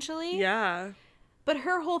death, essentially. Yeah. But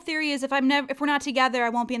her whole theory is if we're not together, I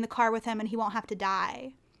won't be in the car with him and he won't have to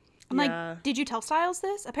die. I'm like, did you tell Styles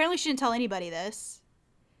this? Apparently she didn't tell anybody this.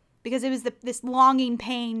 because it was this longing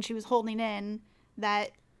pain she was holding in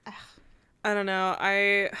that. I don't know.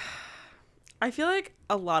 I feel like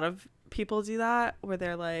a lot of people do that where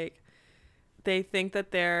they're like, they think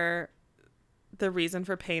that they're the reason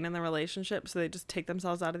for pain in the relationship, so they just take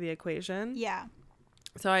themselves out of the equation. Yeah.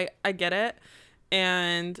 So I get it.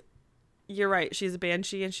 And you're right. She's a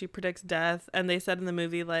banshee and she predicts death. And they said in the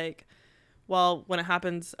movie, like, well, when it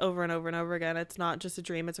happens over and over and over again, it's not just a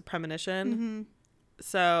dream, it's a premonition. Mm-hmm.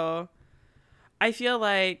 So I feel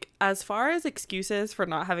like as far as excuses for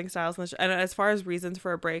not having styles and as far as reasons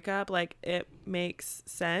for a breakup, like, it makes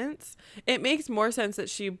sense. It makes more sense that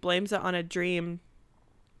she blames it on a dream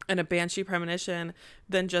and a banshee premonition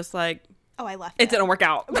than just like, oh, I left it didn't work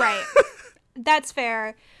out. Right. That's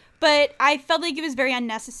fair. But I felt like it was very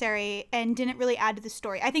unnecessary and didn't really add to the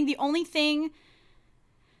story. I think the only thing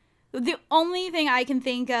I can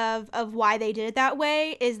think of why they did it that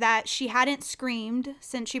way is that she hadn't screamed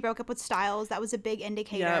since she broke up with Styles. That was a big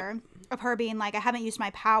indicator of her being like, I haven't used my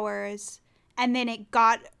powers. And then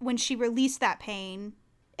when she released that pain,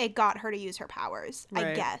 it got her to use her powers, Right.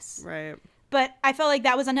 I guess. Right. But I felt like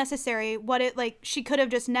that was unnecessary. She could have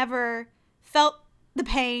just never felt the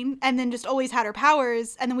pain and then just always had her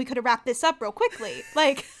powers, and then we could have wrapped this up real quickly.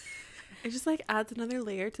 Like, it just like adds another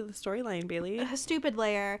layer to the storyline, Bailey. a stupid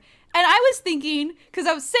layer. And I was thinking, because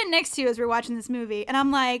I was sitting next to you as we were watching this movie, and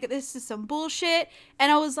I'm like, this is some bullshit.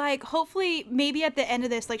 And I was like, hopefully, maybe at the end of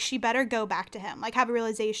this, like, she better go back to him, like, have a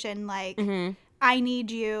realization, like, I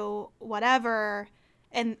need you, whatever.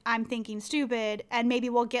 And I'm thinking stupid, and maybe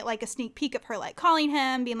we'll get like a sneak peek of her like calling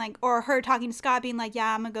him, being like, or her talking to Scott, being like,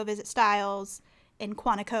 yeah, I'm gonna go visit Styles in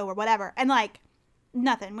Quantico or whatever. And like,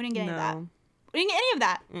 nothing. We didn't get any of that. We didn't get any of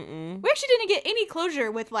that. Mm-mm. We actually didn't get any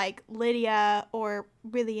closure with like Lydia or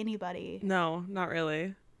really anybody. No, not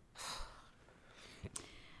really.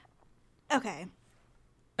 Okay,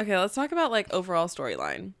 let's talk about like overall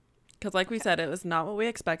storyline, because like we said, it was not what we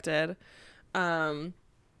expected.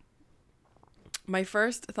 My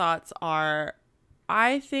first thoughts are,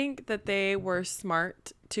 I think that they were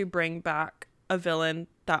smart to bring back a villain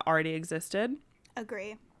that already existed.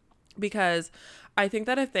 agree. Because I think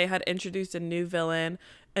that if they had introduced a new villain,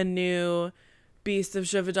 a new Beast of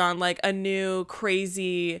Gévaudan, like a new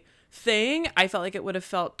crazy thing, I felt like it would have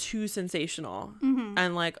felt too sensational.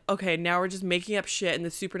 And like, okay, now we're just making up shit in the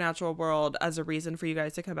supernatural world as a reason for you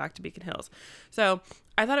guys to come back to Beacon Hills. So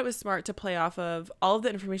I thought it was smart to play off of all of the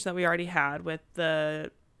information that we already had with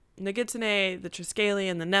the Nogitsune, the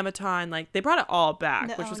Triskelion, the Nemeton. Like, they brought it all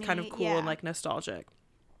back, which was kind of cool and like nostalgic.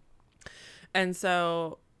 And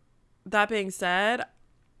so that being said,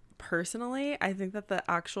 personally, I think that the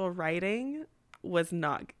actual writing was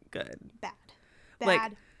not good. Bad.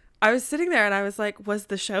 Like, I was sitting there and I was like, was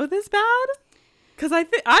the show this bad? Because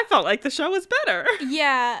I felt like the show was better.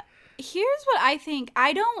 Yeah. Here's what I think.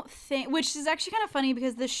 I don't think, which is actually kind of funny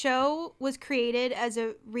because the show was created as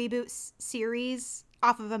a reboot series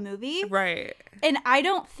off of a movie. Right. And I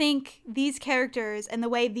don't think these characters and the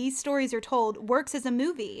way these stories are told works as a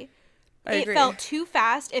movie. I agree. It felt too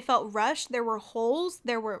fast. It felt rushed. There were holes.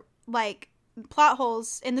 There were like plot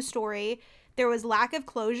holes in the story. There was lack of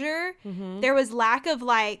closure. There was lack of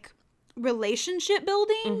like relationship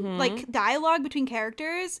building, like dialogue between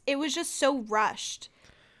characters. It was just so rushed.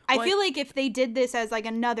 I feel like if they did this as like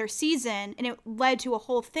another season and it led to a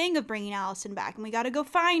whole thing of bringing Allison back and we got to go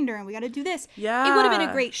find her and we got to do this, it would have been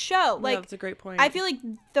a great show. Like, that's a great point. I feel like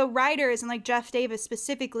the writers and like Jeff Davis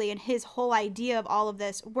specifically and his whole idea of all of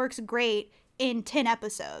this works great in 10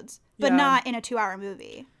 episodes, but not in a 2-hour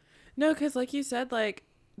movie. No, because like you said, like,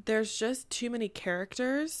 there's just too many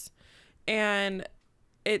characters and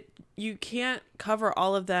you can't cover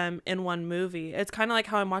all of them in one movie. It's kind of like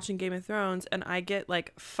how I'm watching Game of Thrones and I get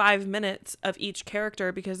like 5 minutes of each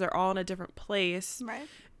character because they're all in a different place. Right.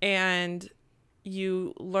 And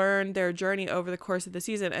you learn their journey over the course of the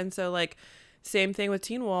season. And so like, same thing with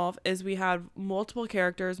Teen Wolf is we had multiple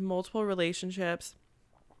characters, multiple relationships.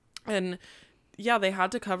 And yeah, they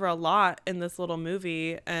had to cover a lot in this little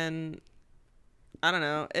movie. And I don't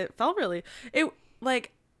know, it felt really,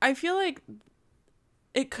 I feel like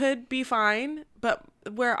it could be fine, but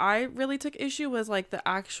where I really took issue was like the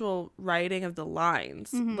actual writing of the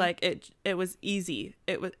lines. Like it was easy.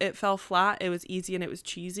 It fell flat. It was easy and it was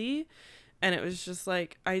cheesy, and it was just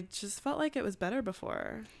like I just felt like it was better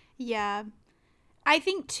before. Yeah, I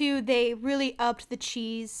think too they really upped the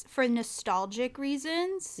cheese for nostalgic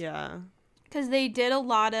reasons. Yeah, because they did a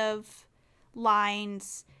lot of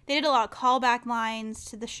lines. They did a lot of callback lines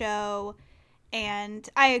to the show. And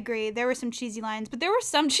I agree, there were some cheesy lines, but there were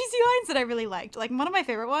some cheesy lines that I really liked. Like, one of my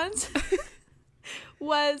favorite ones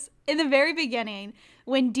was in the very beginning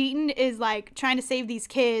when Deaton is like trying to save these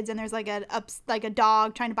kids and there's like a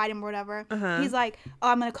dog trying to bite him or whatever. He's like, oh,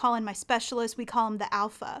 I'm gonna call in my specialist. We call him the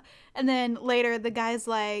Alpha. And then later the guy's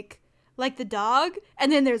like the dog,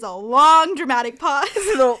 and then there's a long dramatic pause.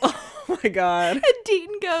 Oh my god. And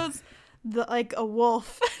Deaton goes, like a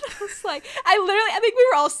wolf. And I was like, I think we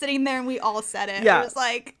were all sitting there and we all said it. Yeah. It was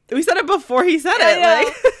like, we said it before he said it.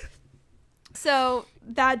 Like. So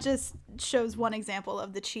that just shows one example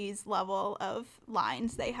of the cheese level of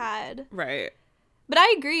lines they had. Right. But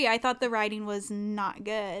I agree. I thought the writing was not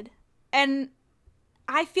good. And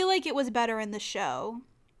I feel like it was better in the show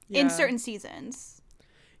in certain seasons.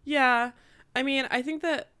 Yeah. I mean, I think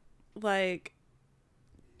that, like,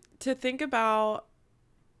 to think about,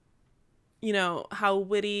 you know, how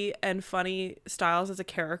witty and funny Styles as a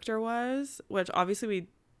character was, which obviously we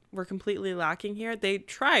were completely lacking here. They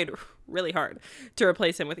tried really hard to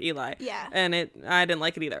replace him with Eli. Yeah. And I didn't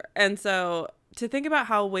like it either. And so to think about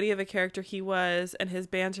how witty of a character he was and his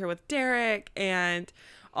banter with Derek and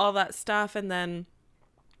all that stuff. And then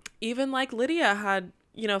even like Lydia had,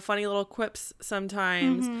 you know, funny little quips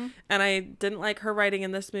sometimes. And I didn't like her writing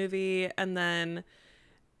in this movie. And then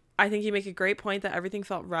I think you make a great point that everything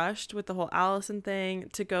felt rushed with the whole Allison thing,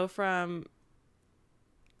 to go from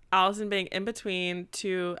Allison being in between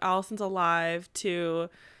to Allison's alive to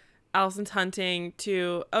Allison's hunting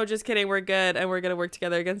to, oh, just kidding, we're good and we're going to work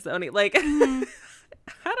together against the Oni. Like, I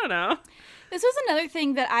don't know. This was another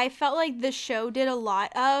thing that I felt like the show did a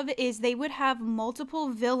lot of, is they would have multiple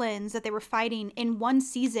villains that they were fighting in one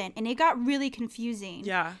season, and it got really confusing.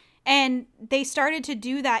 Yeah. And they started to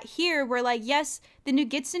do that here, where, like, yes, the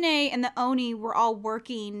Nogitsune and the Oni were all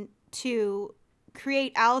working to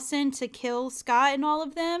create Allison to kill Scott and all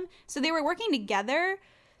of them. So they were working together,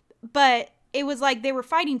 but it was like they were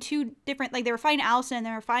fighting two different, like, they were fighting Allison and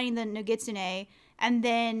they were fighting the Nogitsune, and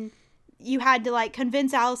then you had to, like,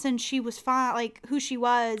 convince Allison she was fine, like, who she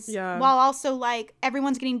was, while also, like,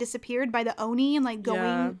 everyone's getting disappeared by the Oni and, like,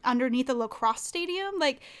 going underneath a lacrosse stadium.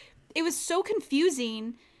 Like, it was so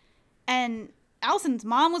confusing. And Allison's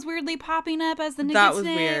mom was weirdly popping up as the Nogitsune. That was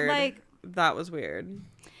weird. Like, that was weird.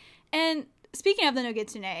 And speaking of the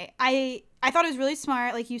Nogitsune, I thought it was really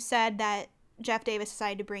smart, like you said, that Jeff Davis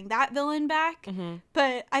decided to bring that villain back.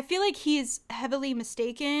 But I feel like he's heavily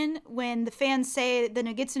mistaken when the fans say the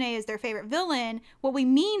Nogitsune is their favorite villain. What we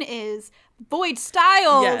mean is Void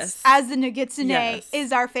Styles as the Nogitsune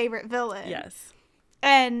is our favorite villain. Yes.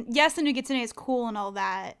 And yes, the Nogitsune is cool and all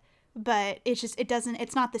that, but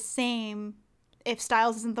it's not the same if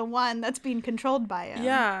Styles isn't the one that's being controlled by him.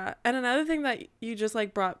 Yeah. And another thing that you just,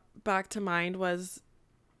 like, brought back to mind was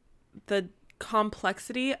the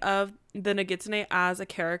complexity of the Nogitsune as a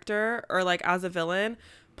character, or, like, as a villain,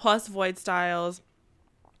 plus Void Styles.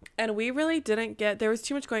 And we really didn't get, there was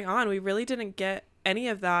too much going on. We really didn't get any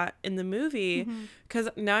of that in the movie, because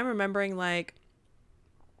now I'm remembering, like,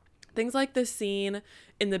 things like the scene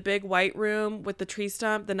in the big white room with the tree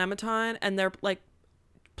stump, the Nematon, and they're, like,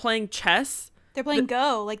 playing chess. They're playing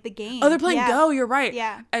Go, like the game. Oh, they're playing Go. You're right.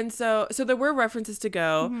 Yeah. And so there were references to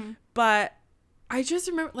Go, but I just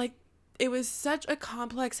remember, like, it was such a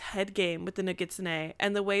complex head game with the Nogitsune,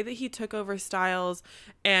 and the way that he took over Styles,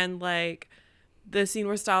 and, like, the scene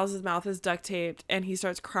where Styles' mouth is duct taped and he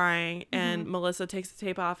starts crying and Melissa takes the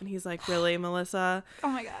tape off and he's like, really, Melissa? Oh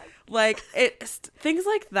my god. Like, things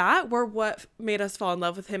like that were what made us fall in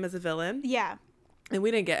love with him as a villain. Yeah. And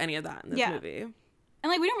we didn't get any of that in this movie. And,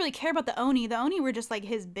 like, we don't really care about the Oni. The Oni were just, like,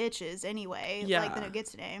 his bitches anyway. Yeah. Like the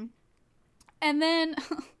Nogitsune. And then,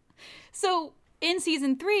 so in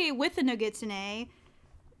season 3 with the Nogitsune,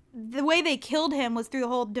 the way they killed him was through the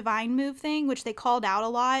whole divine move thing, which they called out a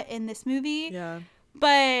lot in this movie. Yeah.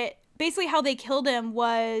 But basically how they killed him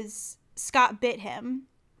was Scott bit him.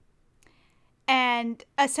 And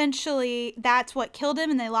essentially that's what killed him,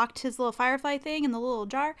 and they locked his little firefly thing in the little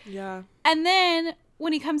jar. Yeah. And then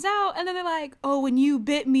when he comes out, and then they're like, oh, when you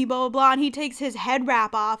bit me, blah, blah, blah. And he takes his head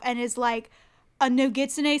wrap off and is like a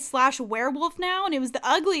Nogitsune / werewolf now. And it was the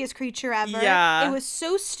ugliest creature ever. Yeah. It was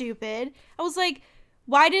so stupid. I was like,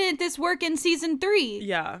 why didn't this work in season 3?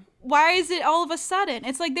 Yeah. Why is it all of a sudden?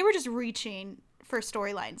 It's like they were just reaching for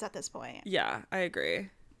storylines at this point. Yeah, I agree.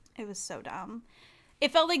 It was so dumb.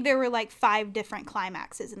 It felt like there were like 5 different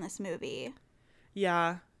climaxes in this movie.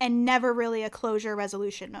 Yeah. And never really a closure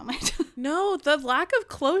resolution moment. No, the lack of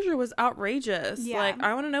closure was outrageous. Yeah. Like,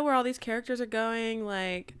 I want to know where all these characters are going.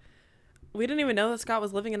 Like, we didn't even know that Scott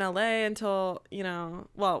was living in LA until, you know,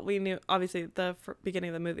 well, we knew obviously the beginning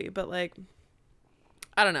of the movie, but, like,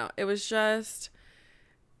 I don't know. It was just,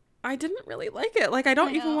 I didn't really like it. Like, I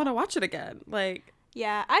don't even want to watch it again. Like,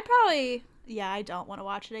 yeah, I'd probably Yeah, I don't want to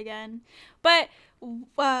watch it again. But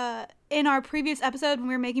in our previous episode when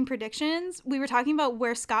we were making predictions, we were talking about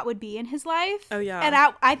where Scott would be in his life. Oh, yeah. And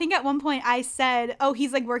I think at one point I said, oh,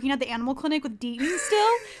 he's like working at the animal clinic with Deaton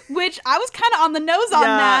still, which I was kind of on the nose on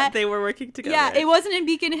that. They were working together. Yeah, it wasn't in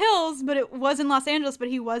Beacon Hills, but it was in Los Angeles, but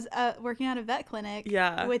he was working at a vet clinic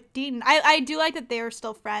with Deaton. I do like that they're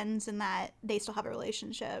still friends and that they still have a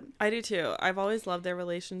relationship. I do too. I've always loved their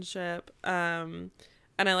relationship.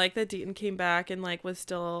 And I like that Deaton came back and like was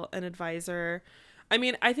still an advisor. I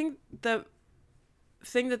mean, I think the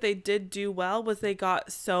thing that they did do well was they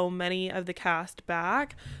got so many of the cast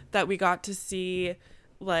back that we got to see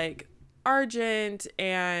like Argent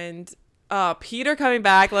and Peter coming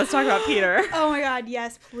back. Let's talk about Peter. Oh my God,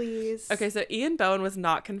 yes, please. Okay, so Ian Bohen was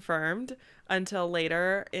not confirmed until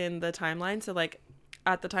later in the timeline. So like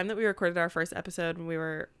at the time that we recorded our first episode when we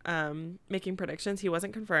were making predictions, he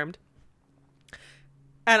wasn't confirmed.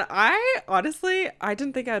 And I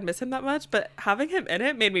didn't think I'd miss him that much, but having him in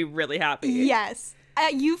it made me really happy. Yes.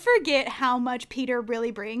 You forget how much Peter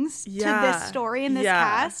really brings to this story and this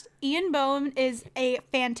cast. Ian Bohen is a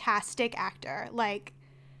fantastic actor. Like,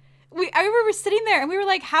 I remember we were sitting there and we were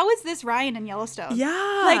like, how is this Ryan in Yellowstone?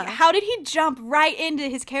 Yeah. Like, how did he jump right into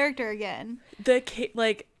his character again?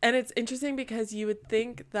 And it's interesting because you would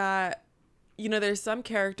think that, you know, there's some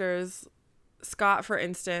characters, Scott, for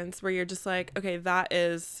instance, where you're just like, okay, that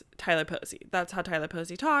is Tyler Posey. That's how Tyler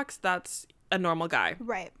Posey talks. That's a normal guy.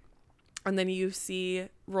 Right. And then you see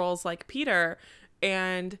roles like Peter,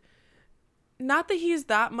 and not that he's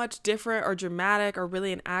that much different or dramatic or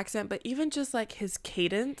really an accent, but even just like his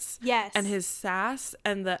cadence and his sass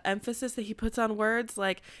and the emphasis that he puts on words,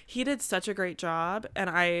 like he did such a great job.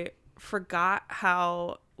 And I forgot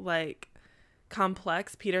how like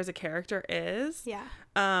complex Peter as a character is. Yeah.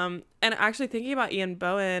 And actually thinking about Ian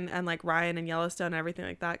Bohen and like Ryan and Yellowstone and everything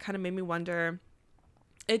like that kind of made me wonder.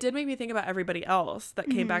 It did make me think about everybody else that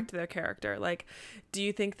came back to their character. Like, do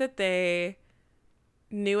you think that they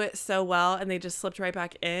knew it so well and they just slipped right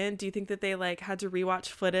back in? Do you think that they like had to rewatch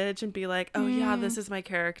footage and be like, oh yeah, this is my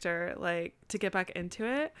character, like to get back into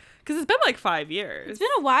it? Because it's been like 5 years. It's been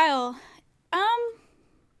a while.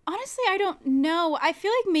 Honestly, I don't know. I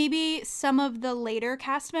feel like maybe some of the later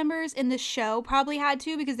cast members in the show probably had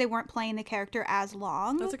to because they weren't playing the character as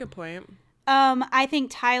long. That's a good point. I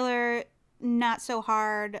think Tyler, not so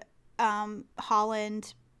hard.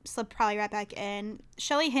 Holland slipped probably right back in.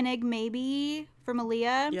 Shelley Hennig maybe for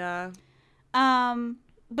Malia. Yeah.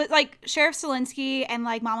 But like Sheriff Stilinski and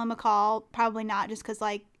like Mama McCall probably not, just because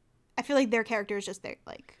like I feel like their character is just their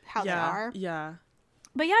like how they are. Yeah.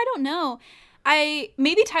 But yeah, I don't know.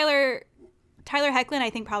 Maybe Tyler Hoechlin,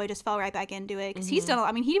 I think, probably just fell right back into it because he's done.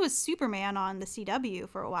 I mean, he was Superman on the CW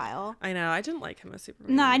for a while. I know. I didn't like him as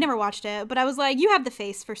Superman. No, I never watched it, but I was like, you have the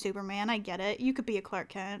face for Superman. I get it. You could be a Clark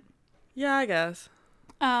Kent. Yeah, I guess.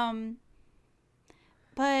 But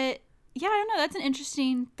yeah, I don't know. That's an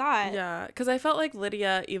interesting thought. Yeah, because I felt like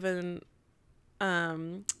Lydia even,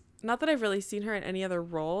 not that I've really seen her in any other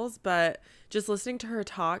roles, but just listening to her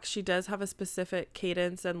talk, she does have a specific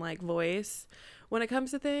cadence and like voice when it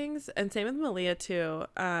comes to things. And same with Malia too.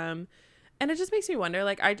 And it just makes me wonder,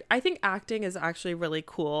 like, I think acting is actually really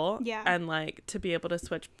cool. Yeah. And like to be able to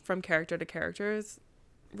switch from character to character is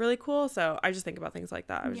really cool. So I just think about things like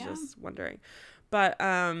that. I was just wondering. But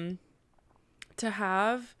to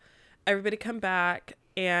have everybody come back,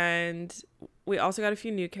 and we also got a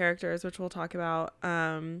few new characters, which we'll talk about.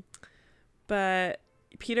 But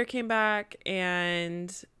Peter came back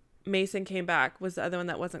and Mason came back was the other one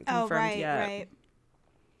that wasn't confirmed yet.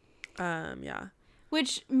 Right. Yeah.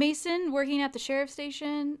 Which Mason working at the sheriff's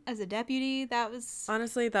station as a deputy, that was...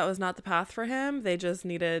 Honestly, that was not the path for him. They just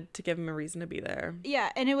needed to give him a reason to be there. Yeah,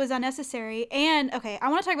 and it was unnecessary. And, okay, I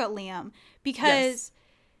want to talk about Liam. Because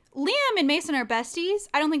Liam and Mason are besties.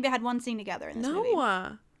 I don't think they had one scene together in this movie.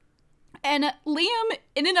 No. And Liam,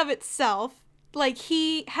 in and of itself, like,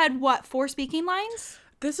 he had, 4 speaking lines?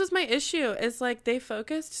 This was my issue. Is like, they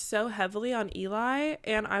focused so heavily on Eli,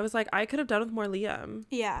 and I was like, I could have done with more Liam.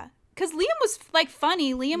 Yeah. Because Liam was, like,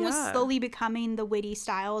 funny. Liam was slowly becoming the witty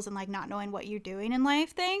Styles and, like, not knowing what you're doing in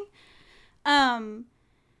life thing.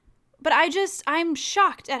 But I'm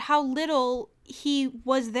shocked at how little he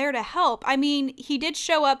was there to help. I mean, he did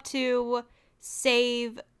show up to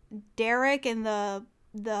save Derek in the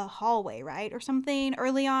hallway, right? Or something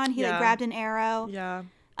early on. He, like, grabbed an arrow. Yeah.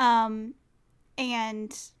 And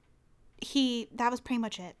that was pretty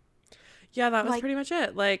much it. Yeah, that was pretty much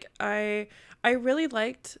it. Like, I really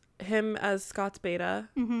liked him as Scott's beta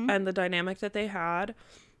and the dynamic that they had,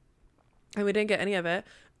 and we didn't get any of it.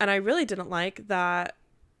 And I really didn't like that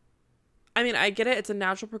I mean, I get it. It's a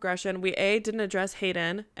natural progression. We A, didn't address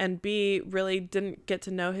Hayden, and B, really didn't get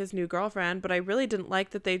to know his new girlfriend. But I really didn't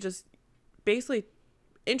like that they just basically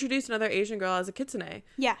introduced another Asian girl as a kitsune.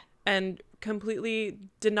 Yeah. And completely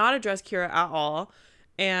did not address Kira at all.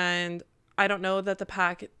 And I don't know that the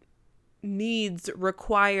pack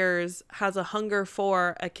requires, has a hunger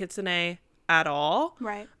for a kitsune at all.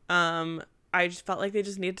 Right. I just felt like they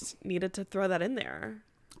just needed to throw that in there.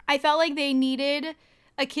 I felt like they needed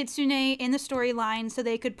a kitsune in the storyline so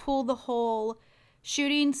they could pull the whole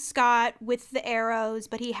shooting Scott with the arrows,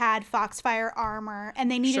 but he had foxfire armor,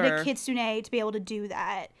 and they needed a kitsune to be able to do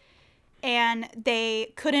that. And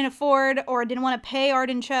they couldn't afford or didn't want to pay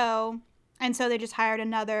Arden Cho, and so they just hired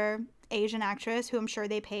another Asian actress who I'm sure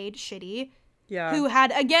they paid shitty. Yeah. Who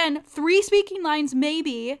had, again, 3 speaking lines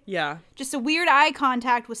maybe. Yeah. Just a weird eye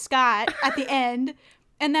contact with Scott at the end.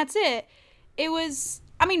 And that's it. It was,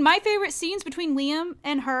 I mean, my favorite scenes between Liam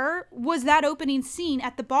and her was that opening scene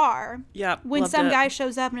at the bar. Yeah. When some guy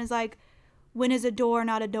shows up and is like, when is a door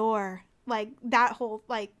not a door? Like, that whole,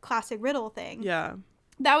 like, classic riddle thing. Yeah.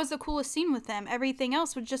 That was the coolest scene with them. Everything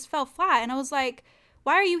else would just fell flat. And I was like,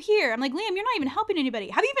 why are you here? I'm like, Liam, you're not even helping anybody.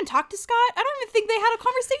 Have you even talked to Scott? I don't even think they had a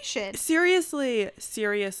conversation.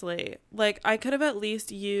 Seriously. Like, I could have at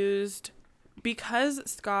least used, because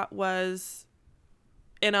Scott was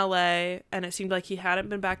in LA and it seemed like he hadn't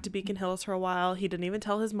been back to Beacon Hills for a while. He didn't even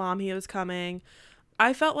tell his mom he was coming.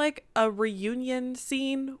 I felt like a reunion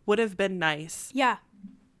scene would have been nice. Yeah.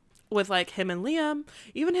 With, like, him and Liam,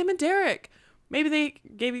 even him and Derek. Maybe they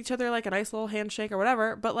gave each other, like, a nice little handshake or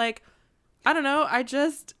whatever. But, like, I don't know.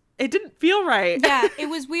 It didn't feel right. Yeah, it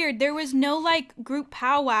was weird. There was no, like, group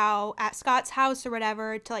powwow at Scott's house or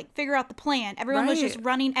whatever to, like, figure out the plan. Everyone was just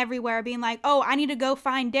running everywhere being like, oh, I need to go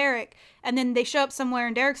find Derek. And then they show up somewhere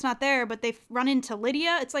and Derek's not there, but they run into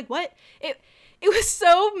Lydia. It's like, what? It was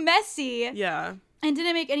so messy. Yeah. And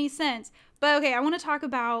didn't make any sense. But, okay, I want to talk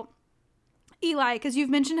about Eli, because you've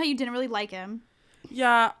mentioned how you didn't really like him.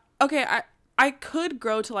 Yeah. Okay, I could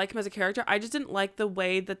grow to like him as a character. I just didn't like the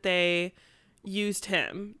way that they used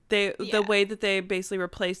him. The way that they basically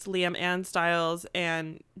replaced Liam and Styles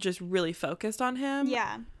and just really focused on him.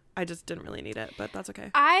 Yeah. I just didn't really need it, but that's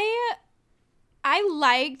okay. I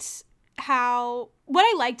liked what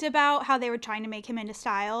I liked about how they were trying to make him into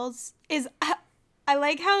Styles is I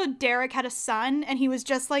like how Derek had a son and he was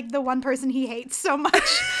just like the one person he hates so much.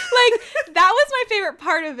 Like, that was my favorite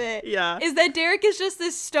part of it. Yeah. Is that Derek is just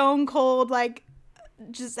this stone cold, like,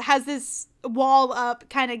 just has this wall up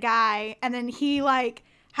kind of guy. And then he, like,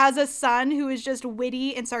 has a son who is just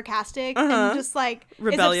witty and sarcastic and just, like,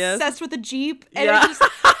 rebellious. Is obsessed with a Jeep. And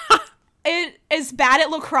it is bad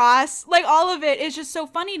at lacrosse. Like, all of it is just so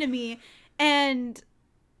funny to me. And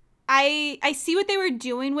I see what they were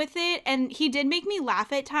doing with it, and he did make me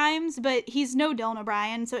laugh at times, but he's no Dylan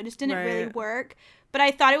O'Brien, so it just didn't really work. But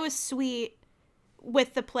I thought it was sweet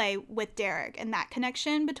with the play with Derek and that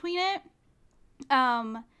connection between it.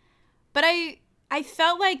 But I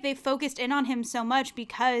felt like they focused in on him so much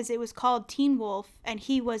because it was called Teen Wolf, and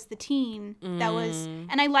he was the teen that was...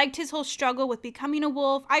 And I liked his whole struggle with becoming a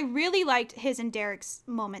wolf. I really liked his and Derek's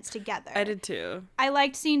moments together. I did too. I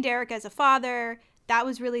liked seeing Derek as a father. That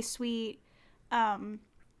was really sweet.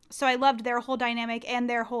 So I loved their whole dynamic and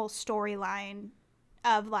their whole storyline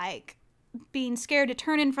of, like, being scared to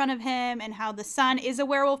turn in front of him and how the son is a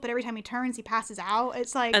werewolf, but every time he turns, he passes out.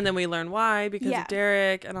 It's like... And then we learn why because of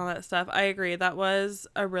Derek and all that stuff. I agree. That was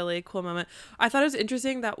a really cool moment. I thought it was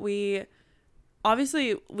interesting that we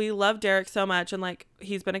love Derek so much and, like,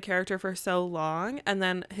 he's been a character for so long, and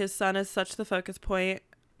then his son is such the focus point.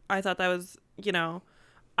 I thought that was, you know...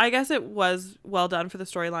 I guess it was well done for the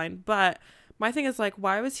storyline, but my thing is, like,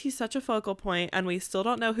 why was he such a focal point and we still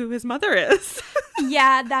don't know who his mother is?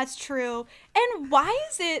 Yeah, that's true. And why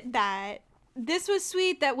is it that this was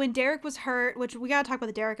sweet that when Derek was hurt, which we gotta talk about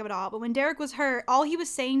the Derek of it all, but when Derek was hurt, all he was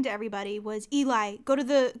saying to everybody was, Eli, go to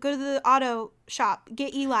the auto shop,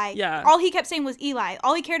 get Eli. Yeah. All he kept saying was Eli.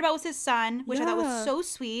 All he cared about was his son, which I thought was so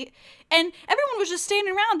sweet. And everyone was just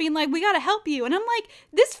standing around being like, we gotta help you. And I'm like,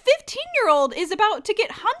 this 15-year-old is about to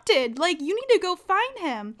get hunted. Like, you need to go find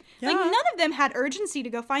him. Yeah. Like, none of them had urgency to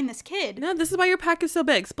go find this kid. No, this is why your pack is so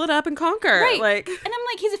big. Split up and conquer. Right. Like, and I'm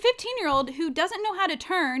like, he's a 15-year-old who doesn't know how to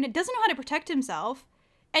turn, doesn't know how to protect himself.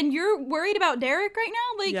 And you're worried about Derek right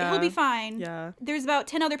now? Like, he'll be fine. Yeah. There's about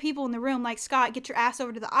 10 other people in the room, like, Scott, get your ass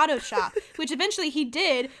over to the auto shop. Which eventually he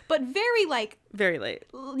did, but very late.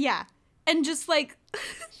 Yeah. And just let him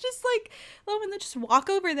just walk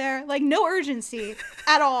over there. Like, no urgency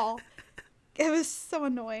at all. It was so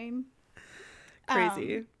annoying.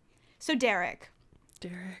 Crazy. So Derek.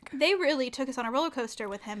 Derek. They really took us on a roller coaster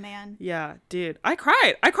with him, man. Yeah, dude. I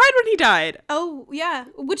cried when he died. Oh, yeah.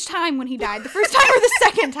 Which time when he died? The first time or the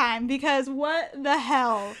second time? Because what the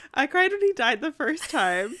hell? I cried when he died the first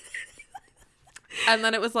time. And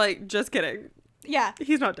then it was like, just kidding. Yeah.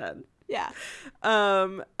 He's not dead. Yeah.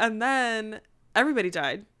 And then everybody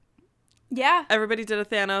died. Yeah. Everybody did a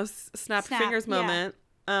Thanos snap fingers yeah.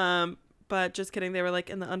 moment. But just kidding. They were like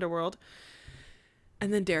in the underworld.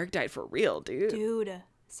 And then Derek died for real, dude. Dude.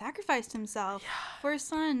 Sacrificed himself for his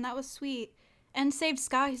son. That was sweet. And saved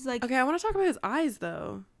Scott. He's like... Okay, I want to talk about his eyes,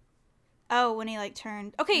 though. Oh, when he like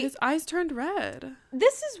turned... Okay. His eyes turned red.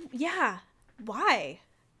 This is... Yeah. Why?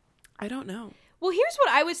 I don't know. Well, here's what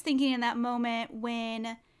I was thinking in that moment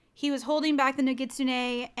when he was holding back the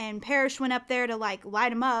Nogitsune and Parrish went up there to, like,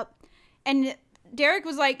 light him up. And Derek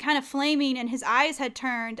was, like, kind of flaming and his eyes had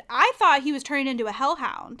turned. I thought he was turning into a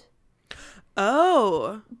hellhound.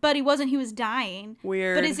 Oh. But he wasn't. He was dying.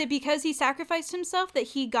 Weird. But is it because he sacrificed himself that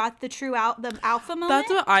he got the true the alpha moment? That's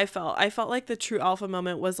what I felt. I felt like the true alpha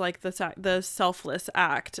moment was, like, the selfless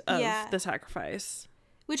act of the sacrifice.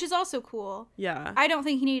 Which is also cool. Yeah. I don't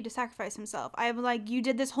think he needed to sacrifice himself. I'm like, you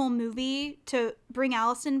did this whole movie to bring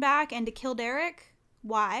Allison back and to kill Derek?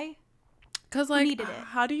 Why? Because, like,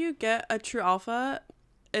 how do you get a true alpha?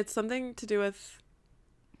 It's something to do with...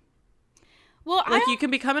 Well, like, you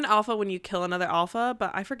can become an alpha when you kill another alpha,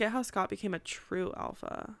 but I forget how Scott became a true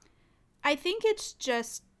alpha. I think it's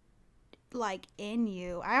just, like, in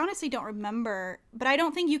you. I honestly don't remember. But I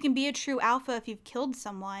don't think you can be a true alpha if you've killed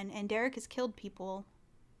someone. And Derek has killed people.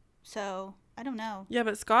 So, I don't know. Yeah,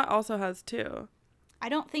 but Scott also has too. I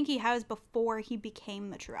don't think he has before he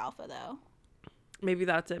became the true alpha, though. Maybe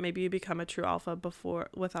that's it. Maybe you become a true alpha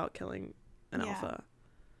without killing an alpha.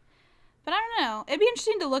 But I don't know. It'd be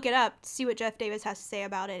interesting to look it up to see what Jeff Davis has to say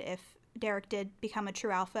about it if Derek did become a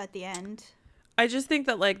true alpha at the end. I just think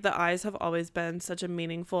that, like, the eyes have always been such a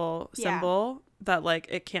meaningful symbol that, like,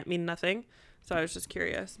 it can't mean nothing. So I was just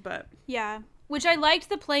curious, but... Yeah. Which I liked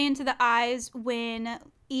the play into the eyes when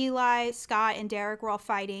Eli, Scott, and Derek were all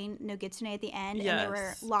fighting Nogitsune at the end. Yes. And they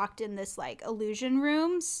were locked in this, like, illusion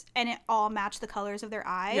rooms. And it all matched the colors of their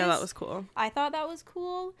eyes. Yeah, that was cool. I thought that was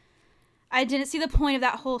cool. I didn't see the point of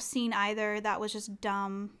that whole scene either. That was just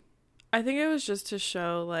dumb. I think it was just to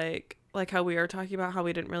show, like how we were talking about how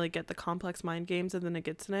we didn't really get the complex mind games of the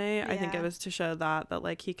Nogitsune. Yeah. I think it was to show that,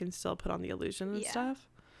 like, he can still put on the illusion and stuff.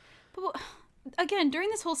 But again, during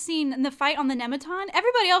this whole scene and the fight on the Nematon,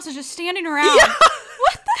 everybody else is just standing around. Yeah.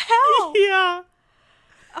 What the hell? Yeah.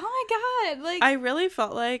 Oh my god. Like, I really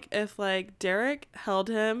felt like if, like, Derek held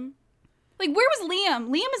him... Like, where was Liam?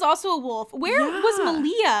 Liam is also a wolf. Where was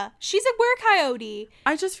Malia? She's a were-coyote.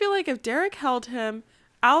 I just feel like if Derek held him,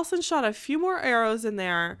 Allison shot a few more arrows in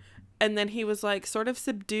there, and then he was, like, sort of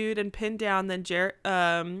subdued and pinned down, then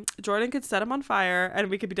Jordan could set him on fire, and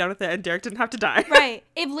we could be done with it, and Derek didn't have to die. Right.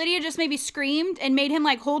 If Lydia just maybe screamed and made him,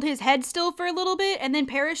 like, hold his head still for a little bit, and then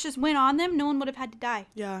Parrish just went on them, no one would have had to die.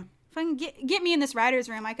 Yeah. If I can get me in this writer's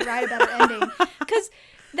room, I could write a better ending. Because...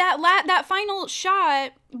 That final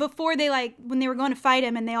shot before they, like, when they were going to fight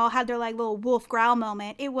him and they all had their, like, little wolf growl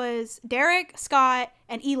moment, it was Derek, Scott,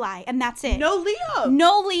 and Eli, and that's it. No Liam.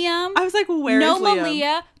 No Liam. I was like, where's Liam? No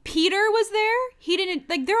Malia. Peter was there. He didn't,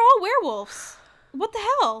 like, they're all werewolves. What the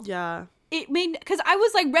hell? Yeah. It made, because I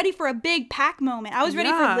was, like, ready for a big pack moment. I was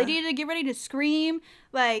ready for Lydia to get ready to scream.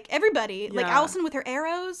 Like, everybody. Yeah. Like, Allison with her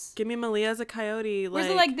arrows. Give me Malia as a coyote. Where's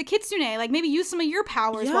the Kitsune? Like, maybe use some of your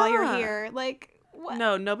powers while you're here. Like... What?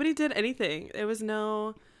 No, nobody did anything. It was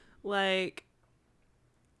no, like,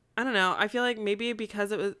 I don't know. I feel like maybe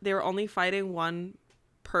because they were only fighting one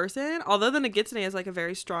person, although the Nogitsune is, like, a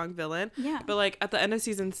very strong villain. Yeah. But, like, at the end of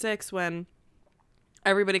season 6, when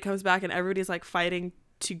everybody comes back and everybody's, like, fighting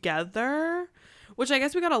together, which I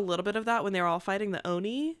guess we got a little bit of that when they were all fighting the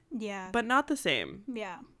Oni. Yeah. But not the same.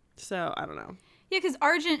 Yeah. So, I don't know. Yeah, because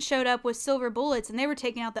Argent showed up with silver bullets and they were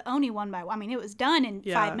taking out the Oni one by one. I mean, it was done in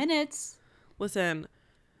 5 minutes. Listen,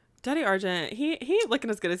 Daddy Argent, he ain't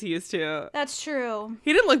looking as good as he used to. That's true.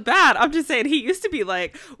 He didn't look bad. I'm just saying, he used to be,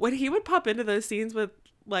 like, when he would pop into those scenes with,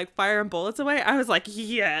 like, fire and bullets away, I was like,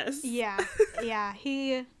 yes. Yeah. Yeah.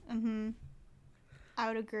 I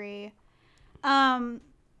would agree.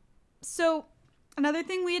 So another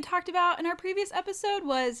thing we had talked about in our previous episode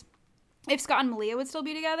was if Scott and Malia would still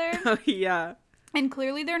be together. Oh, yeah. And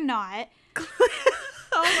clearly they're not.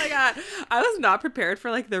 Oh my god, I was not prepared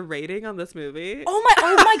for, like, the rating on this movie. Oh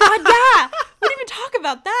my god, yeah. We didn't even talk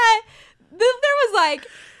about that. There was, like,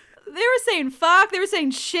 they were saying fuck, they were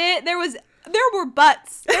saying shit, there were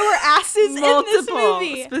butts, there were asses in this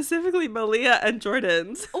movie. Specifically Malia and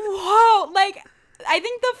Jordan's. Whoa, like, I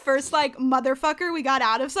think the first like motherfucker we got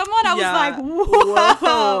out of someone, I Yeah. was like, whoa.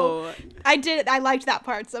 Whoa. I liked that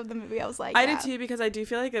parts of the movie. I was like, I yeah. did too, because I do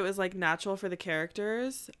feel like it was like natural for the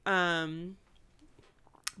characters.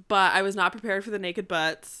 But I was not prepared for the naked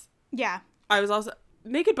butts. Yeah. I was also,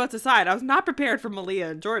 naked butts aside, I was not prepared for Malia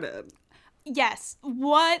and Jordan. Yes.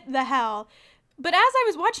 What the hell? But as I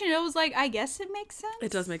was watching it, I was like, I guess it makes sense.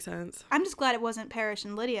 It does make sense. I'm just glad it wasn't Parrish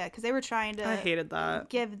and Lydia, because they were trying to I hated that.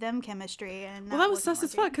 give them chemistry. And Well, that was sus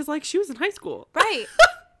as fuck, because like she was in high school. Right.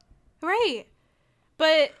 Right.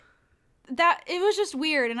 But that it was just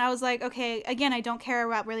weird, and I was like, okay, again, I don't care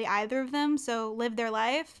about really either of them, so live their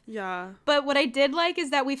life. Yeah. But what I did like is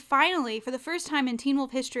that we finally, for the first time in Teen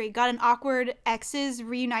Wolf history, got an awkward exes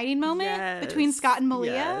reuniting moment between Scott and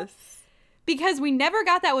Malia. Yes. Because we never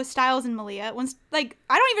got that with Styles and Malia. Once, like,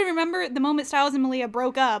 I don't even remember the moment Styles and Malia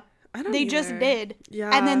broke up. I don't They either. just did. Yeah.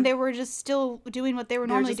 And then they were just still doing what they were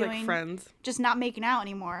normally just, doing. like, friends. Just not making out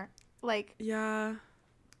anymore. Like, Yeah.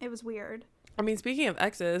 it was weird. I mean, speaking of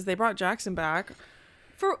exes, they brought Jackson back.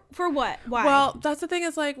 For what? Why? Well, that's the thing,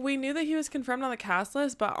 is like we knew that he was confirmed on the cast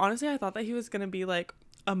list, but honestly I thought that he was gonna be like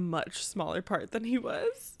a much smaller part than he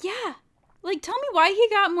was. Yeah. Like, tell me why he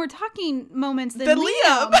got more talking moments than Liam.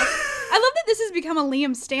 I love that this has become a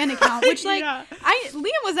Liam stan account, which like Yeah.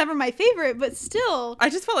 Liam was never my favorite, but still I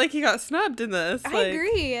just felt like he got snubbed in this. I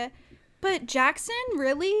agree. But Jackson,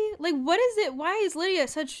 really? Like, what is it? Why is Lydia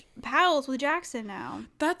such pals with Jackson now?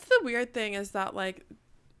 That's the weird thing, is that like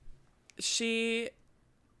she,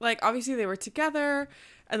 like, obviously they were together,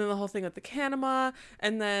 and then the whole thing with the Kanema,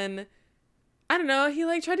 and then I don't know, he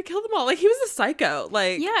like tried to kill them all. Like, he was a psycho.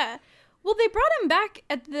 Like, Yeah. Well, they brought him back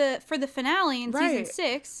for the finale in season Right.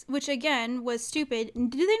 6, which again was stupid.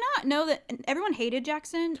 Did they not know that everyone hated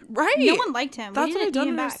Jackson? Right. No one liked him. That's We what I didn't don't need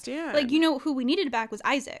him back. understand. Like, you know who we needed back was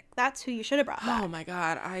Isaac. That's who you should have brought back. Oh my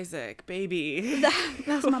god, Isaac, baby.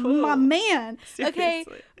 That's my man. Okay,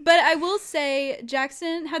 Seriously. but I will say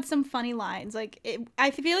Jackson had some funny lines. Like,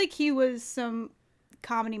 I feel like he was some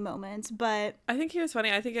comedy moments, but I think he was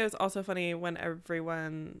funny. I think it was also funny when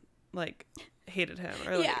everyone like hated him.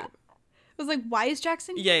 Or, like, yeah. It was like, why is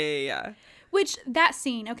Jackson here? Yeah. Which, that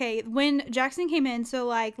scene, okay, when Jackson came in, so,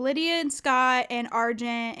 like, Lydia and Scott and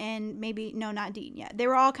Argent and maybe, no, not Dean yet. They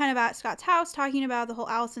were all kind of at Scott's house talking about the whole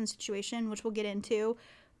Allison situation, which we'll get into.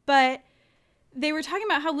 But they were talking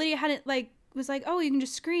about how Lydia hadn't, like, was like, oh, you can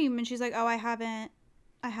just scream. And she's like, oh, I haven't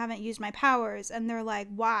used my powers. And they're like,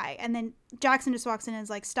 why? And then Jackson just walks in and is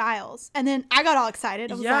like, Styles. And then I got all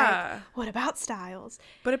excited. I was Yeah. like, what about Styles?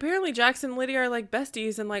 But apparently Jackson and Lydia are like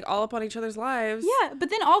besties and like all up on each other's lives. Yeah, but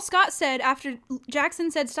then all Scott said after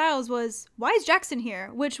Jackson said Styles was, why is Jackson here?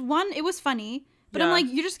 Which, one, it was funny, but I'm Yeah. like,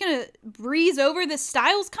 you're just going to breeze over the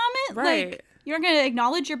Styles comment? Right. Like, you're not going to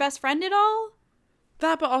acknowledge your best friend at all?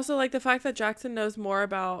 That, but also like the fact that Jackson knows more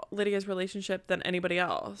about Lydia's relationship than anybody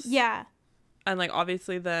else. Yeah. And like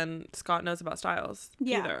obviously then Scott knows about Styles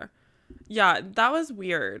Yeah. either. Yeah, that was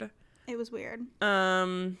weird. It was weird.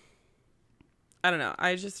 I don't know.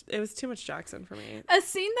 It was too much Jackson for me. A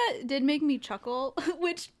scene that did make me chuckle,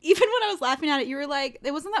 which even when I was laughing at it, you were like,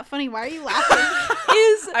 it wasn't that funny. Why are you laughing?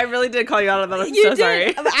 Is I really did call you out on that. I'm you so did. sorry.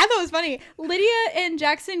 I thought it was funny. Lydia and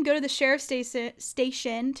Jackson go to the sheriff's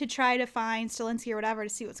station to try to find Stilinski or whatever to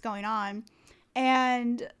see what's going on.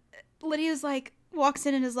 And Lydia's like, walks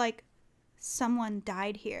in and is like, someone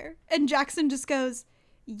died here. And Jackson just goes,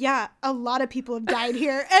 yeah, a lot of people have died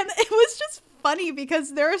here. And it was just funny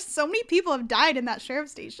because there are so many people have died in that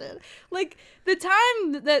sheriff's station. Like, the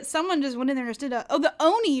time that someone just went in there and just did the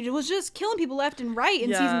Oni was just killing people left and right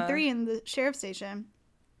in season 3 in the sheriff's station.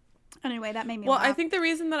 Anyway, that made me laugh. I think the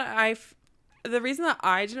reason that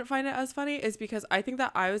I didn't find it as funny is because I think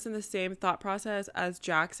that I was in the same thought process as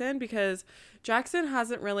Jackson, because Jackson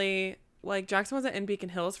hasn't really, like, Jackson wasn't in Beacon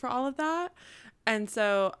Hills for all of that. And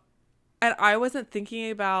I wasn't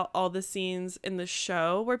thinking about all the scenes in the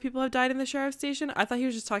show where people have died in the sheriff's station. I thought he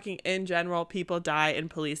was just talking in general, people die in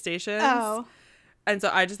police stations. Oh. And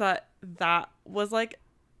so I just thought that was like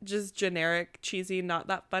just generic, cheesy, not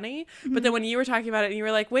that funny. Mm-hmm. But then when you were talking about it and you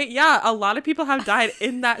were like, wait, yeah, a lot of people have died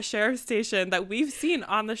in that sheriff's station that we've seen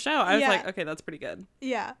on the show. I was like, okay, that's pretty good.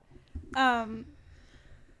 Yeah.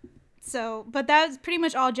 So, but that's pretty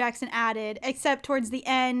much all Jackson added, except towards the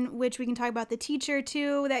end, which we can talk about the teacher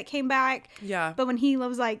too that came back. Yeah. But when he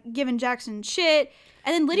was like giving Jackson shit,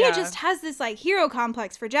 and then Lydia just has this like hero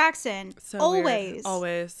complex for Jackson. So always. Weird.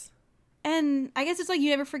 Always. And I guess it's like you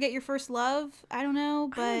never forget your first love. I don't know,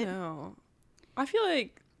 but I don't know. I feel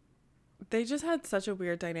like they just had such a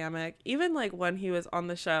weird dynamic. Even like when he was on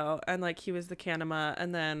the show and like he was the Kanema,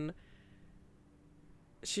 and then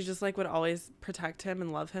she just like would always protect him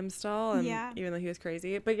and love him still, and even though he was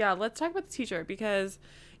crazy. But yeah, let's talk about the teacher, because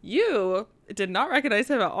you did not recognize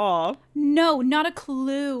him at all. No, not a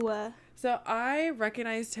clue. So I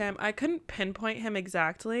recognized him. I couldn't pinpoint him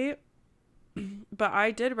exactly, but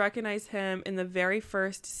I did recognize him in the very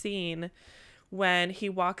first scene when he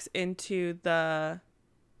walks into the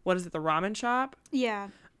ramen shop. Yeah.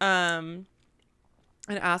 And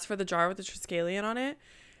asks for the jar with the Triskelion on it.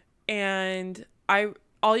 And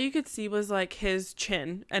all you could see was like his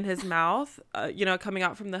chin and his mouth, coming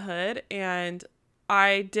out from the hood. And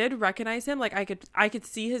I did recognize him. Like I could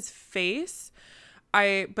see his face.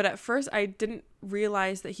 But at first I didn't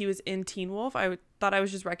realize that he was in Teen Wolf. I thought I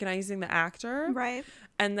was just recognizing the actor. Right.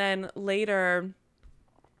 And then later,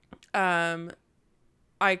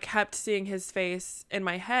 I kept seeing his face in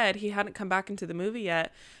my head. He hadn't come back into the movie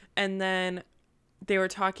yet. And then they were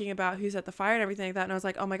talking about who's at the fire and everything like that. And I was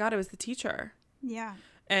like, oh my God, it was the teacher. Yeah.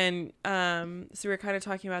 And so we were kind of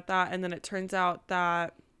talking about that. And then it turns out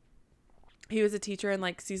that he was a teacher in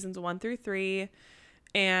like seasons 1 through 3.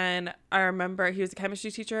 And I remember he was a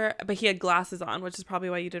chemistry teacher, but he had glasses on, which is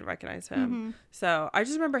probably why you didn't recognize him. Mm-hmm. So I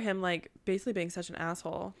just remember him like basically being such an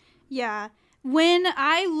asshole. Yeah. When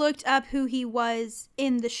I looked up who he was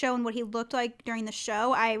in the show and what he looked like during the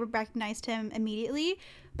show, I recognized him immediately,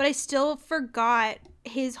 but I still forgot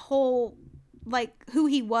his whole, like, who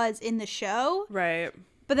he was in the show. Right.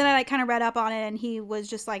 But then I like kind of read up on it, and he was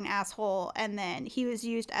just like an asshole, and then he was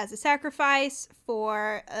used as a sacrifice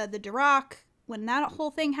for the Duroc when that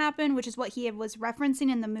whole thing happened, which is what he was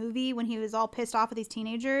referencing in the movie when he was all pissed off at these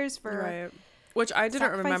teenagers for... Right. Which I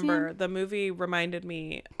didn't remember. Him. The movie reminded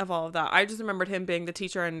me of all of that. I just remembered him being the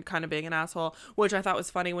teacher and kind of being an asshole, which I thought was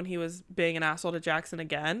funny when he was being an asshole to Jackson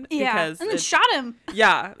again. Yeah, because and then shot him.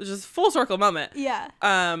 Yeah, it was just full circle moment. Yeah.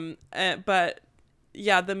 But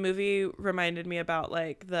yeah, the movie reminded me about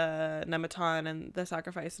like the Nematon and the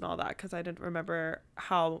sacrifice and all that, because I didn't remember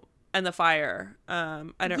how... And the fire. I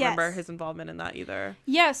don't remember his involvement in that either.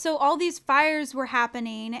 Yeah, so all these fires were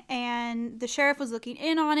happening, and the sheriff was looking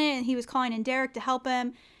in on it, and he was calling in Derek to help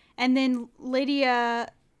him. And then Lydia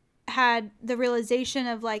had the realization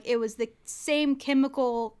of, like, it was the same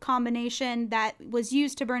chemical combination that was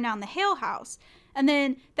used to burn down the Hale house. And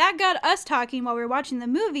then that got us talking while we were watching the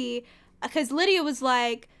movie, because Lydia was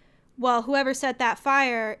like, well, whoever set that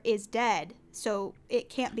fire is dead, so it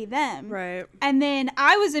can't be them. Right. And then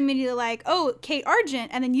I was immediately like, oh, Kate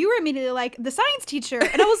Argent. And then you were immediately like, the science teacher.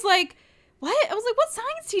 And I was like, what? I was like, what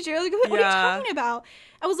science teacher? Like, what are you talking about?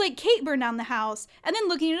 I was like, Kate burned down the house. And then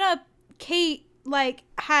looking it up, Kate, like,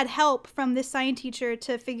 had help from this science teacher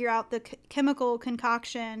to figure out the chemical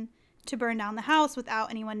concoction to burn down the house without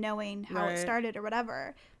anyone knowing how it started or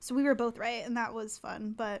whatever. So we were both right, and that was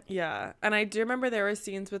fun. But yeah. And I do remember there were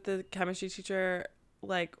scenes with the chemistry teacher,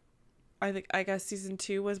 like, I guess season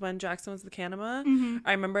 2 was when Jackson was the Kanema. Mm-hmm.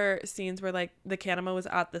 I remember scenes where like the Kanema was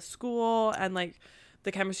at the school, and like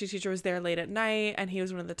the chemistry teacher was there late at night, and he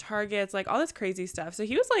was one of the targets, like all this crazy stuff. So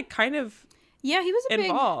he was like kind of he was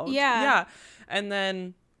involved. Big, yeah. And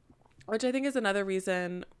then, which I think is another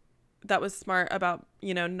reason that was smart about,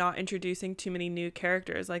 you know, not introducing too many new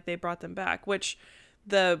characters. Like they brought them back, which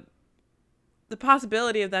the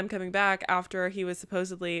possibility of them coming back after he was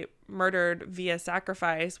supposedly murdered via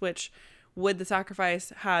sacrifice, which would the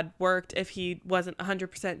sacrifice had worked if he wasn't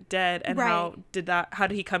 100% dead, and how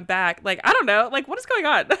did he come back? Like, I don't know, like what is going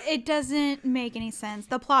on? It doesn't make any sense.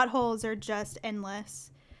 The plot holes are just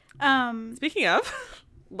endless. Speaking of,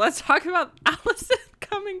 let's talk about Allison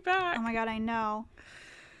coming back. Oh my God, I know.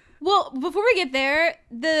 Well, before we get there,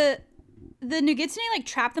 the Nogitsune like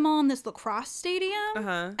trapped them all in this lacrosse stadium,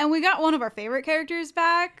 and we got one of our favorite characters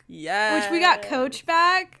back. Yeah, which we got Coach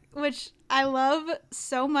back, which I love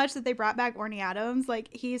so much that they brought back Orny Adams. Like,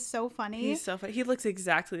 he's so funny. He's so funny. He looks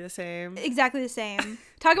exactly the same. Exactly the same.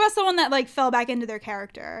 Talk about someone that like fell back into their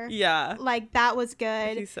character. Yeah, like that was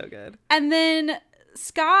good. He's so good. And then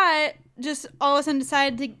Scott just all of a sudden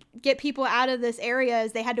decided to get people out of this area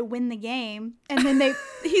as they had to win the game, and then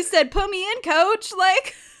he said, "Put me in, Coach."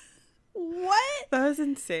 Like. What? That was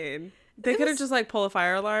insane. They could have just like pull a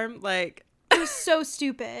fire alarm. Like, it was so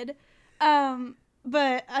stupid.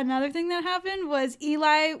 But another thing that happened was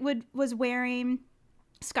Eli was wearing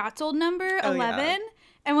Scott's old number 11, yeah.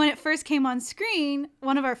 And when it first came on screen,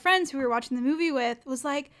 one of our friends who we were watching the movie with was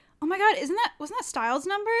like, "Oh my God, wasn't that Styles'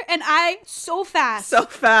 number?" And I so fast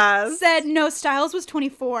said, "No, Styles was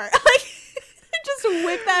 24." Like, just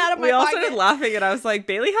whipped that out of my pocket. We all started laughing, and I was like,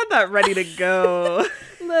 Bailey had that ready to go.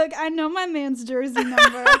 Look, I know my man's jersey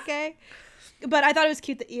number, okay? But I thought it was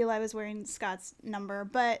cute that Eli was wearing Scott's number.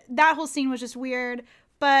 But that whole scene was just weird.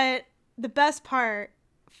 But the best part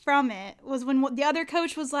from it was when the other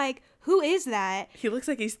coach was like, who is that? He looks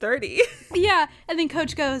like he's 30. Yeah. And then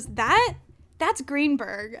coach goes, that's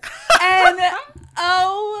Greenberg. And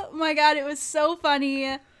oh my God, it was so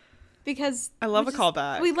funny because I love a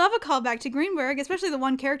callback. We love a callback to Greenberg, especially the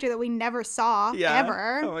one character that we never saw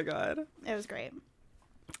ever. Oh my God. It was great.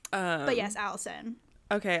 But yes, Allison.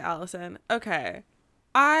 Okay, Allison. Okay.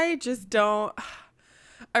 I just don't,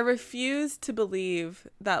 I refuse to believe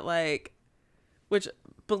that, like,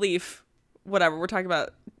 whatever, we're talking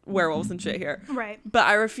about werewolves and shit here. Right. But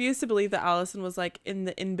I refuse to believe that Allison was, like, in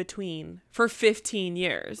the in-between for 15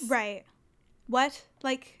 years. Right. What?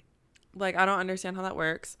 Like, I don't understand how that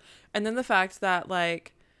works. And then the fact that,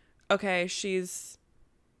 like, okay, she's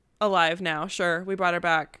alive now. Sure. We brought her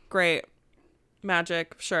back. Great.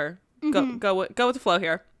 Magic. Sure. Mm-hmm. Go with the flow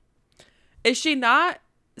here. Is she not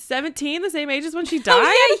 17, the same age as when she died? Oh,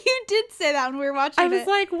 yeah, you did say that when we were watching it. I was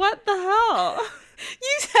like, what the hell?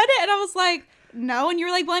 You said it, and I was like, no. And you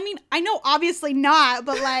were like, well, I mean, I know obviously not,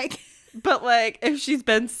 but like... But, like, if she's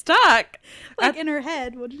been stuck... Like, in her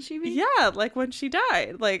head, wouldn't she be? Yeah, like, when she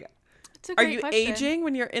died. Like, are you question. Aging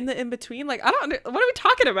when you're in the in-between? Like, I don't... What are we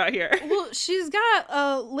talking about here? Well, she's got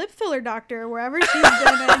a lip filler doctor wherever she's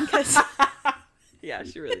been in, because... Yeah,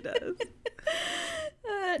 she really does.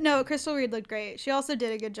 No, Crystal Reed looked great. She also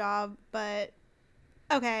did a good job, but...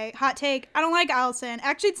 Okay, hot take. I don't like Allison.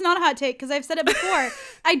 Actually, it's not a hot take, because I've said it before.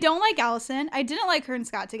 I don't like Allison. I didn't like her and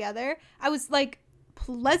Scott together. I was, like,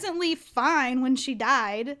 pleasantly fine when she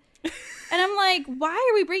died. And I'm like, why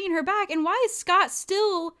are we bringing her back? And why is Scott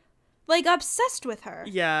still, like, obsessed with her?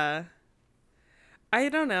 Yeah. I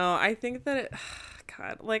don't know. I think that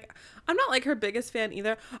God, like, I'm not, like, her biggest fan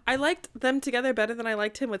either. I liked them together better than I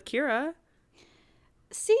liked him with Kira.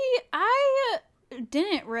 See, I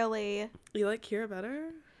didn't really. You like Kira better?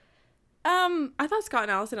 I thought Scott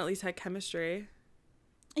and Allison at least had chemistry.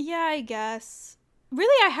 Yeah, I guess.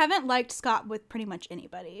 Really, I haven't liked Scott with pretty much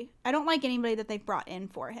anybody. I don't like anybody that they've brought in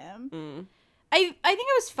for him. I think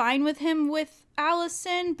I was fine with him with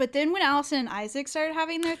Allison, but then when Allison and Isaac started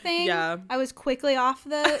having their thing, I was quickly off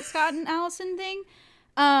the Scott and Allison thing.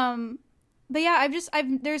 But yeah,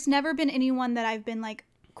 there's never been anyone that I've been like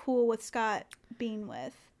cool with Scott being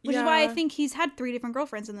with, which is why I think he's had 3 different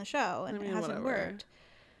girlfriends in the show and it hasn't worked.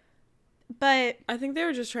 But I think they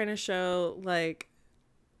were just trying to show like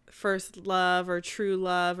first love or true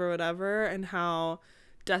love or whatever, and how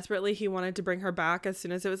desperately he wanted to bring her back as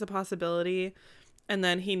soon as it was a possibility, and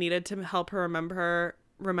then he needed to help her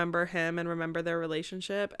remember him and remember their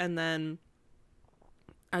relationship. And then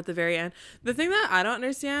at the very end, the thing that I don't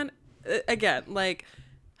understand, again, like,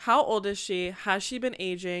 how old is she? Has she been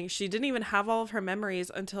aging? She didn't even have all of her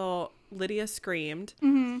memories until Lydia screamed.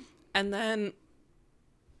 Mm-hmm. And then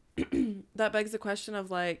that begs the question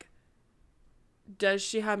of, like, does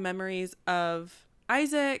she have memories of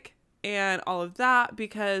Isaac and all of that?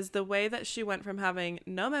 Because the way that she went from having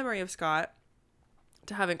no memory of Scott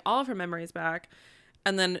to having all of her memories back,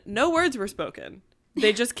 and then no words were spoken.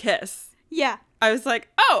 They just kiss. Yeah. I was like,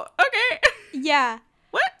 oh, okay. Yeah.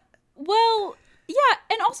 What? Well, yeah.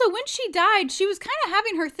 And also when she died, she was kind of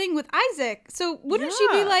having her thing with Isaac. So wouldn't she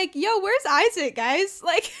be like, yo, where's Isaac, guys?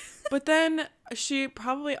 Like. But then she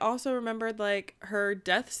probably also remembered, like, her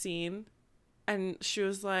death scene. And she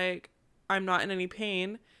was like, I'm not in any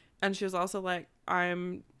pain. And she was also like,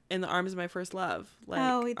 I'm in the arms of my first love.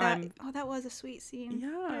 Like, that was a sweet scene.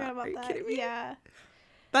 Yeah. I forgot about that. Kidding me? Yeah.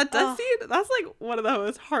 That death scene, that's like one of the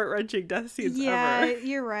most heart-wrenching death scenes ever. Yeah,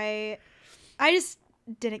 you're right. I just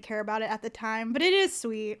didn't care about it at the time, but it is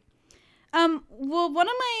sweet. Well,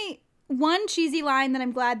 one cheesy line that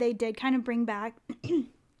I'm glad they did kind of bring back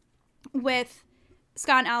with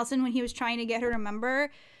Scott and Allison when he was trying to get her to remember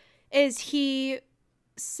is he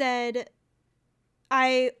said,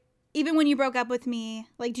 even when you broke up with me,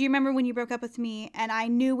 like, do you remember when you broke up with me and I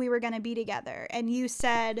knew we were going to be together and you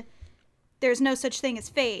said there's no such thing as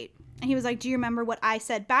fate? And he was like, do you remember what I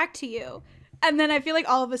said back to you? And then I feel like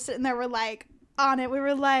all of us sitting there were like, on it, we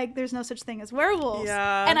were like, there's no such thing as werewolves.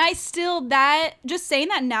 Yeah. And just saying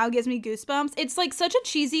that now gives me goosebumps. It's like such a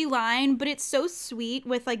cheesy line, but it's so sweet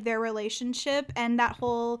with like their relationship and that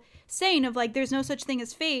whole saying of like, there's no such thing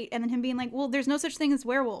as fate. And then him being like, well, there's no such thing as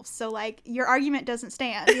werewolves. So like your argument doesn't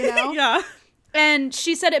stand, you know? Yeah. And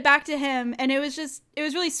she said it back to him, and it was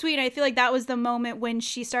really sweet. I feel like that was the moment when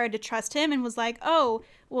she started to trust him and was like, oh,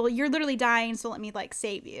 well, you're literally dying, so let me like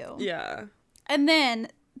save you. Yeah. And then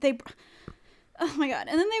oh my God.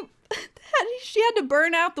 And then she had to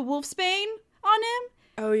burn out the wolfsbane on him.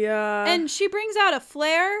 Oh, yeah. And she brings out a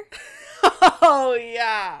flare. Oh,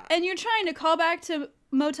 yeah. And you're trying to call back to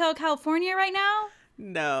Motel California right now?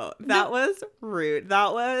 No, that was rude.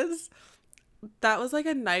 That was like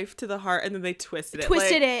a knife to the heart, and then they twisted it.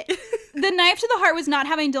 The knife to the heart was not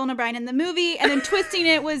having Dylan O'Brien in the movie, and then twisting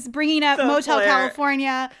it was bringing up The Motel Flair.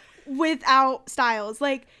 California without Styles.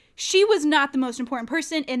 Like, she was not the most important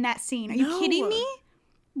person in that scene. Are you kidding me?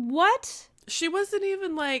 What? She wasn't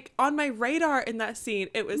even, like, on my radar in that scene.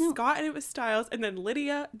 It was Scott and it was Styles, and then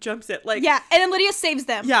Lydia jumps it. Like, yeah, and then Lydia saves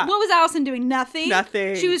them. Yeah. What was Allison doing? Nothing.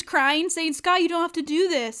 Nothing. She was crying, saying, Scott, you don't have to do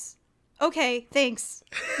this. Okay, thanks.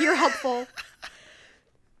 You're helpful.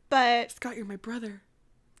 But Scott, you're my brother.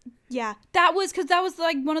 yeah, that was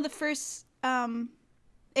like one of the first,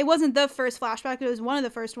 it wasn't the first flashback, but it was one of the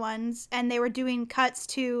first ones, and they were doing cuts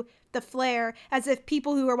to the flare as if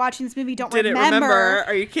people who are watching this movie didn't remember.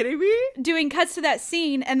 Are you kidding me? Doing cuts to that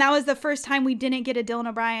scene, and that was the first time we didn't get a Dylan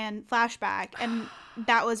O'Brien flashback, and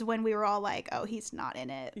that was when we were all like, oh, he's not in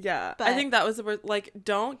it. Yeah, but I think that was the word. Like,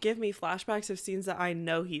 don't give me flashbacks of scenes that I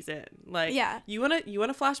know he's in. Like, yeah, you want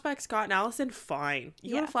to flashback Scott and Allison? Fine.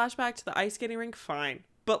 You want to flashback to the ice skating rink? Fine.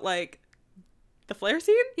 But, like, the flare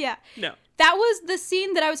scene? Yeah. No. That was the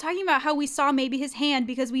scene that I was talking about, how we saw maybe his hand,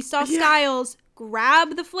 because we saw Styles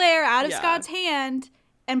grab the flare out of Scott's hand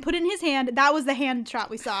and put it in his hand. That was the hand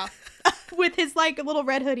shot we saw with his, like, little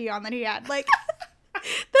red hoodie on that he had. Like, the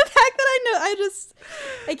fact that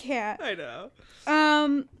I can't. I know.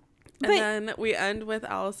 But, and then we end with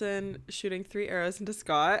Allison shooting 3 arrows into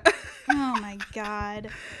Scott. oh my God.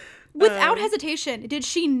 Without hesitation. Did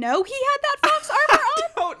she know he had that fox armor on? I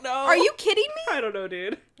don't know. Are you kidding me? I don't know,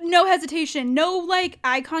 dude. No hesitation. No, like,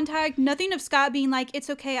 eye contact. Nothing of Scott being like, it's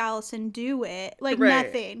okay, Allison, do it. Like,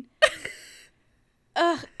 nothing.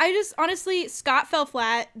 I just, honestly, Scott fell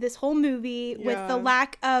flat this whole movie with the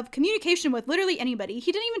lack of communication with literally anybody.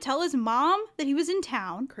 He didn't even tell his mom that he was in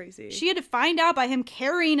town. Crazy. She had to find out by him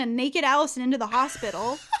carrying a naked Allison into the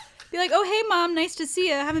hospital. Be like, oh, hey, Mom, nice to see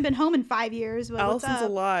you. I haven't been home in 5 years. But Allison's what's up?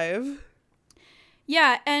 alive.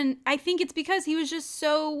 Yeah, and I think it's because he was just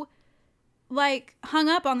so, like, hung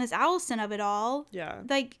up on this Allison of it all. Yeah.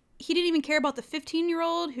 Like, he didn't even care about the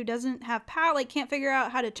 15-year-old who doesn't have power, like, can't figure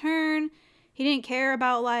out how to turn. He didn't care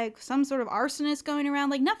about, like, some sort of arsonist going around.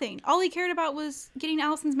 Like, nothing. All he cared about was getting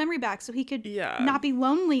Allison's memory back so he could not be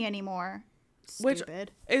lonely anymore.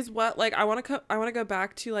 Stupid. Which is what, like, I want to go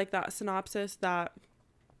back to, like, that synopsis that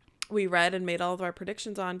we read and made all of our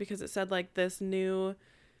predictions on, because it said, like, this new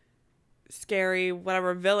scary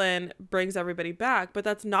whatever villain brings everybody back, but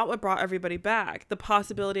that's not what brought everybody back. The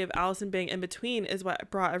possibility of Allison being in between is what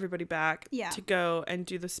brought everybody back to go and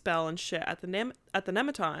do the spell and shit at the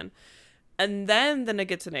Nematon. And then the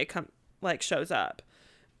Nogitsune shows up.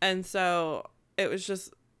 And so it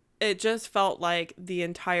just felt like the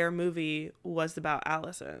entire movie was about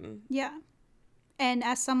Allison. Yeah. And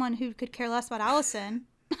as someone who could care less about Allison,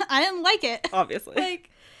 I didn't like it. Obviously. Like,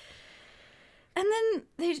 and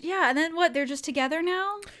then what? They're just together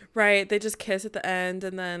now? Right. They just kiss at the end,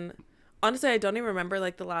 and then honestly, I don't even remember,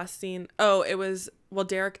 like, the last scene. Oh, it was, well,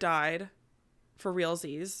 Derek died for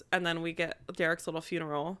realsies, and then we get Derek's little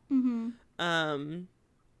funeral. Mm-hmm. And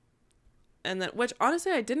then, which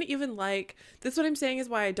honestly I didn't even like. This is what I'm saying is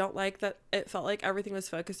why I don't like that it felt like everything was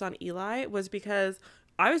focused on Eli, was because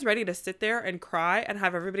I was ready to sit there and cry and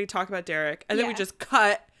have everybody talk about Derek, and then we just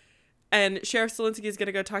cut, and Sheriff Stilinski is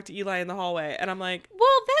gonna go talk to Eli in the hallway, and I'm like,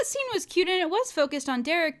 well, that scene was cute, and it was focused on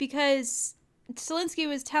Derek because Stilinski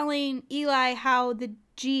was telling Eli how the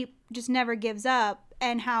Jeep just never gives up,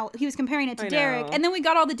 and how he was comparing it to Derek, and then we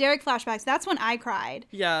got all the Derek flashbacks. That's when I cried.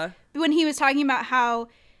 Yeah. When he was talking about how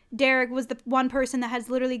Derek was the one person that has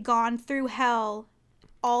literally gone through hell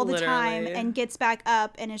all the time and gets back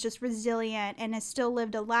up and is just resilient and has still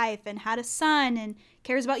lived a life and had a son and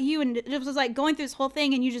cares about you, and it was like going through this whole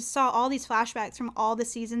thing, and you just saw all these flashbacks from all the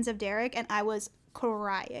seasons of Derek, and I was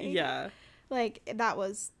crying. Yeah. Like, that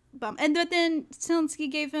was bum. And but then Stilinski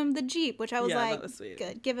gave him the Jeep, which I was like, that was sweet.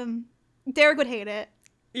 Good. Give him. Derek would hate it.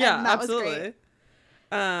 Yeah, that absolutely. Was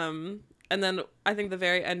great. And then I think the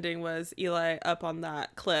very ending was Eli up on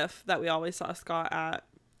that cliff that we always saw Scott at.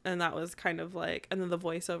 And that was kind of like, and then the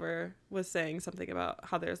voiceover was saying something about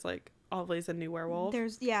how there's, like, always a new werewolf.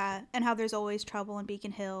 And how there's always trouble in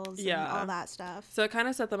Beacon Hills and all that stuff. So it kind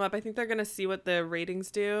of set them up. I think they're going to see what the ratings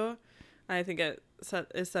do. I think it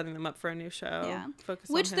is setting them up for a new show. Yeah.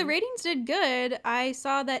 Which the ratings did good. I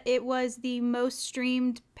saw that it was the most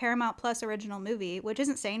streamed Paramount Plus original movie, which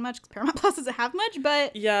isn't saying much because Paramount Plus doesn't have much,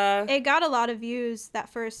 but it got a lot of views that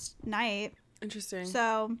first night. Interesting.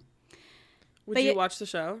 So... Would you watch the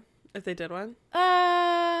show if they did one?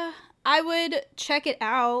 I would check it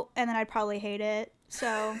out, and then I'd probably hate it.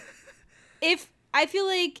 So, if I feel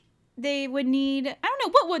like they would need, I don't don't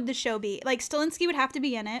know, what would the show be? Like, Stilinski would have to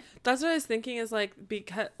be in it. That's what I was thinking is, like,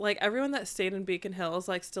 because, like, everyone that stayed in Beacon Hills,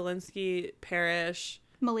 like, Stilinski, Parrish,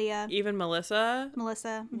 Malia. even Melissa.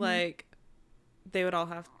 Mm-hmm. Like, they would all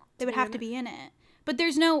have to They would have to be in it. But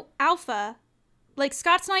there's no alpha. Like,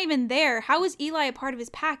 Scott's not even there. How is Eli a part of his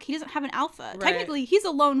pack? He doesn't have an alpha. Right. Technically, he's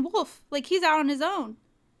a lone wolf. Like, he's out on his own.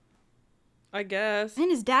 I guess.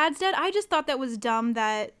 And his dad's dead? I just thought that was dumb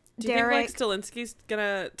that Do Derek... you think, like, Stilinski's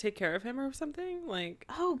gonna take care of him or something? Like...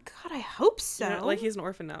 Oh, God, I hope so. You know, like, he's an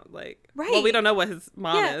orphan now. Like... Right. Well, we don't know what his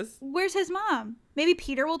mom is. Where's his mom? Maybe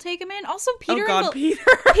Peter will take him in? Also, Peter Peter.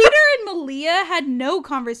 Peter and Malia had no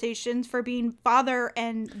conversations for being father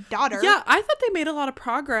and daughter. Yeah, I thought they made a lot of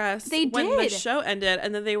progress when the did. show ended,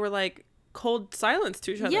 and then they were, like, cold silence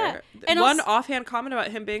to each other. Yeah. And One also, offhand comment about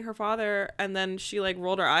him being her father, and then she, like,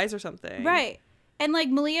 rolled her eyes or something. right. And, like,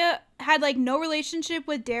 Malia had, like, no relationship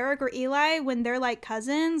with Derek or Eli when they're, like,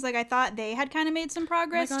 cousins. Like, I thought they had kind of made some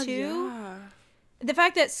progress, Oh my God, too. Yeah. The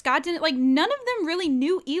fact that Scott didn't, like, none of them really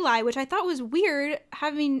knew Eli, which I thought was weird,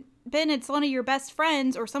 having been it's one of your best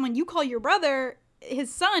friends or someone you call your brother,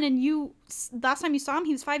 his son, and last time you saw him,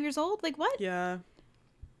 he was 5 years old? Like, what? Yeah.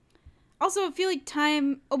 Also, I feel like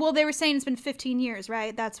well, they were saying it's been 15 years,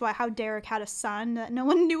 right? That's how Derek had a son that no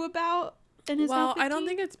one knew about. Well, I don't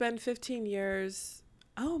think it's been 15 years.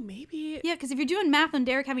 Oh, maybe. Yeah, because if you're doing math on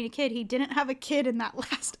Derek having a kid, he didn't have a kid in that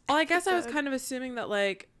last Well, I guess I was episode. kind of assuming that,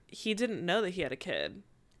 like, he didn't know that he had a kid.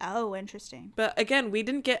 Oh, interesting. But again, we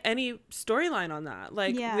didn't get any storyline on that.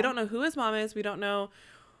 Like, we don't know who his mom is. We don't know,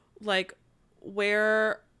 like,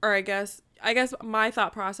 where, or I guess my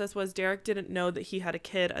thought process was Derek didn't know that he had a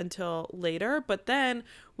kid until later. But then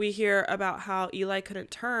we hear about how Eli couldn't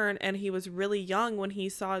turn, and he was really young when he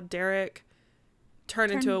saw Derek turn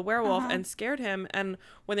into a werewolf and scared him. And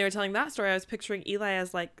when they were telling that story, I was picturing Eli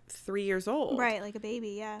as, like, 3 years old. Right, like a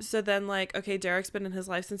baby, yeah. So then, like, okay, Derek's been in his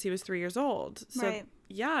life since he was 3 years old. So,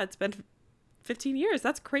 yeah, it's been 15 years.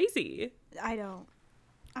 That's crazy. I don't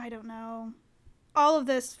know. All of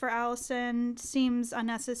this for Allison seems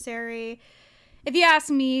unnecessary. If you ask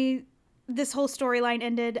me, this whole storyline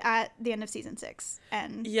ended at the end of season 6.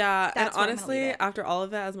 And yeah, that's and honestly, after all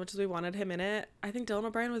of that, as much as we wanted him in it, I think Dylan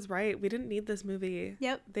O'Brien was right. We didn't need this movie.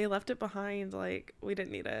 Yep. They left it behind. Like, we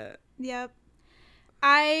didn't need it. Yep.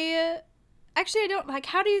 I don't, like,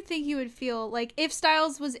 how do you think you would feel, like, if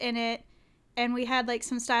Styles was in it and we had, like,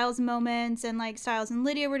 some Styles moments and, like, Styles and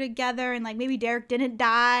Lydia were together and, like, maybe Derek didn't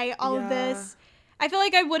die, all of this. I feel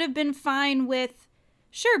like I would have been fine with,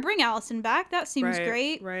 sure, bring Allison back. That seems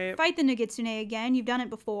great. Right. Fight the Nogitsune again. You've done it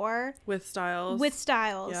before. With Styles.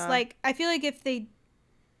 Yeah. Like, I feel like if they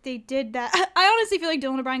did that, I honestly feel like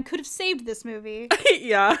Dylan O'Brien could have saved this movie.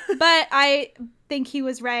 Yeah. But I think he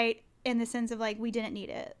was right in the sense of, like, we didn't need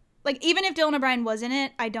it. Like, even if Dylan O'Brien was in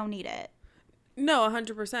it, I don't need it. No,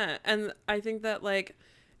 100%. And I think that, like,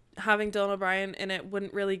 having Dylan O'Brien in it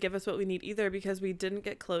wouldn't really give us what we need either, because we didn't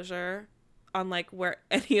get closure on, like, where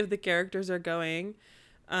any of the characters are going.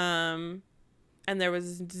 And there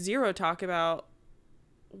was zero talk about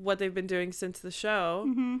what they've been doing since the show.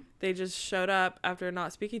 Mm-hmm. They just showed up after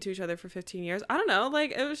not speaking to each other for 15 years. I don't know.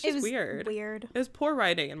 Like, it was just weird. It was poor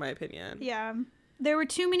writing, in my opinion. Yeah. There were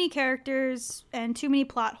too many characters and too many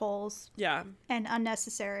plot holes. Yeah. And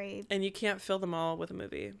unnecessary. And you can't fill them all with a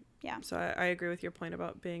movie. Yeah. So I agree with your point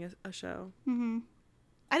about being a show. Mm-hmm.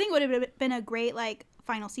 I think it would have been a great, like,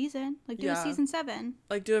 final season. Like, do a season 7.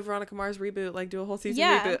 Like, do a Veronica Mars reboot. Like, do a whole season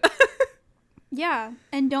reboot. Yeah.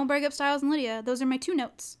 And don't break up Styles and Lydia. Those are my 2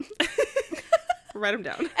 notes. Write them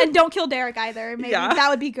down. And don't kill Derek either. Maybe that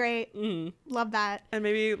would be great. Mm-hmm. Love that. And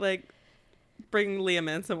maybe, like, bring Liam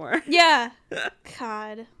in some more. Yeah.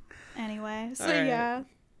 God. Anyway. So, yeah.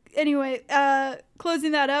 Anyway,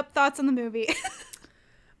 closing that up, thoughts on the movie?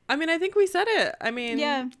 I mean, I think we said it. I mean,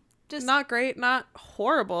 yeah. Just not great, not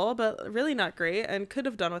horrible, but really not great, and could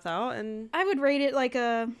have done without. And I would rate it like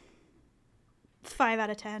a 5 out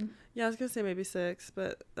of 10. Yeah, I was gonna say maybe 6,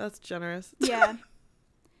 but that's generous. Yeah.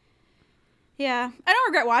 Yeah. I don't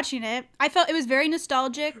regret watching it. I felt it was very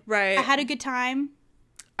nostalgic. Right. I had a good time.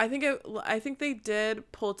 I think they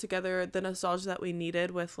did pull together the nostalgia that we needed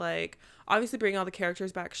with, like, obviously bringing all the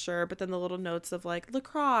characters back, sure, but then the little notes of, like,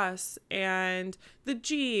 lacrosse and the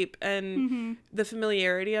Jeep and the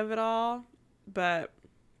familiarity of it all. But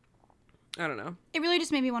I don't know. It really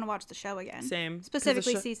just made me want to watch the show again. Same.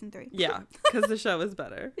 Specifically season 3. Yeah, because the show is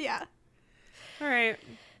better. Yeah. All right.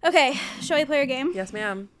 Okay, shall we play a game? Yes,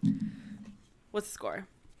 ma'am. What's the score?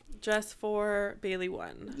 Just for Bailey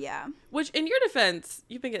won. Yeah. Which, in your defense,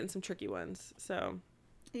 you've been getting some tricky ones, so.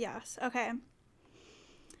 Yes. Okay.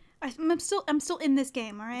 I'm still in this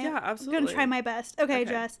game, all right? Yeah, absolutely. I'm gonna try my best. Okay,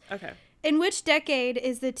 Jess. Okay. In which decade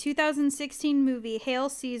is the 2016 movie Hail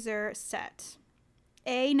Caesar set?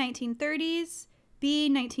 A, 1930s, B,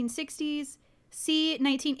 1960s, C,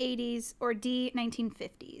 1980s, or D,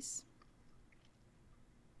 1950s?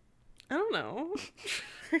 I don't know.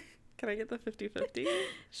 Can I get the 50-50?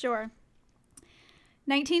 Sure.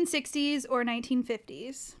 1960s or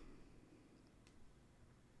 1950s?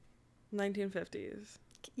 1950s.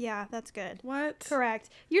 Yeah, that's good. What? Correct.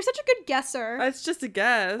 You're such a good guesser. It's just a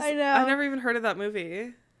guess. I know. I've never even heard of that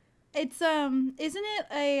movie. It's isn't it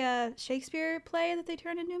a Shakespeare play that they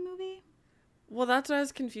turned into a movie? Well, that's what I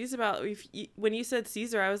was confused about. When you said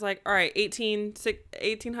Caesar, I was like, all right,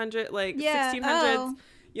 1800, like 1600s. Oh.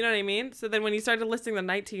 You know what I mean? So then when you started listing the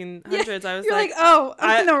 1900s, I was You're like, oh,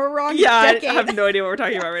 I'm in the wrong decade. I have no idea what we're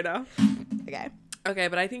talking about right now. Okay. Okay,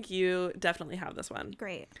 but I think you definitely have this one.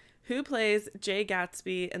 Great. Who plays Jay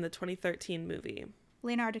Gatsby in the 2013 movie?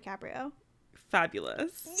 Leonardo DiCaprio.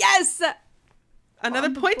 Fabulous. Yes!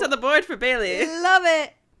 Another point on the board for Bailey. Love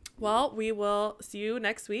it. Well, we will see you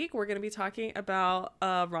next week. We're going to be talking about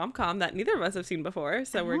a rom-com that neither of us have seen before.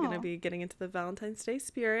 So we're going to be getting into the Valentine's Day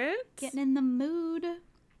spirit. Getting in the mood.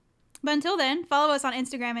 But until then, follow us on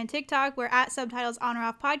Instagram and TikTok. We're at Subtitles On or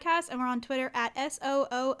Off Podcast, and we're on Twitter at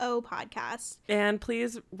SOOO Podcast. And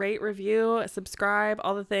please rate, review, subscribe,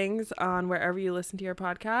 all the things on wherever you listen to your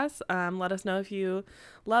podcasts. Let us know if you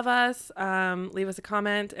love us. Leave us a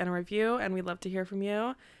comment and a review, and we'd love to hear from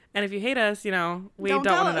you. And if you hate us, we don't want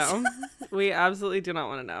to know. We absolutely do not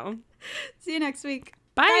want to know. See you next week.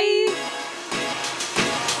 Bye.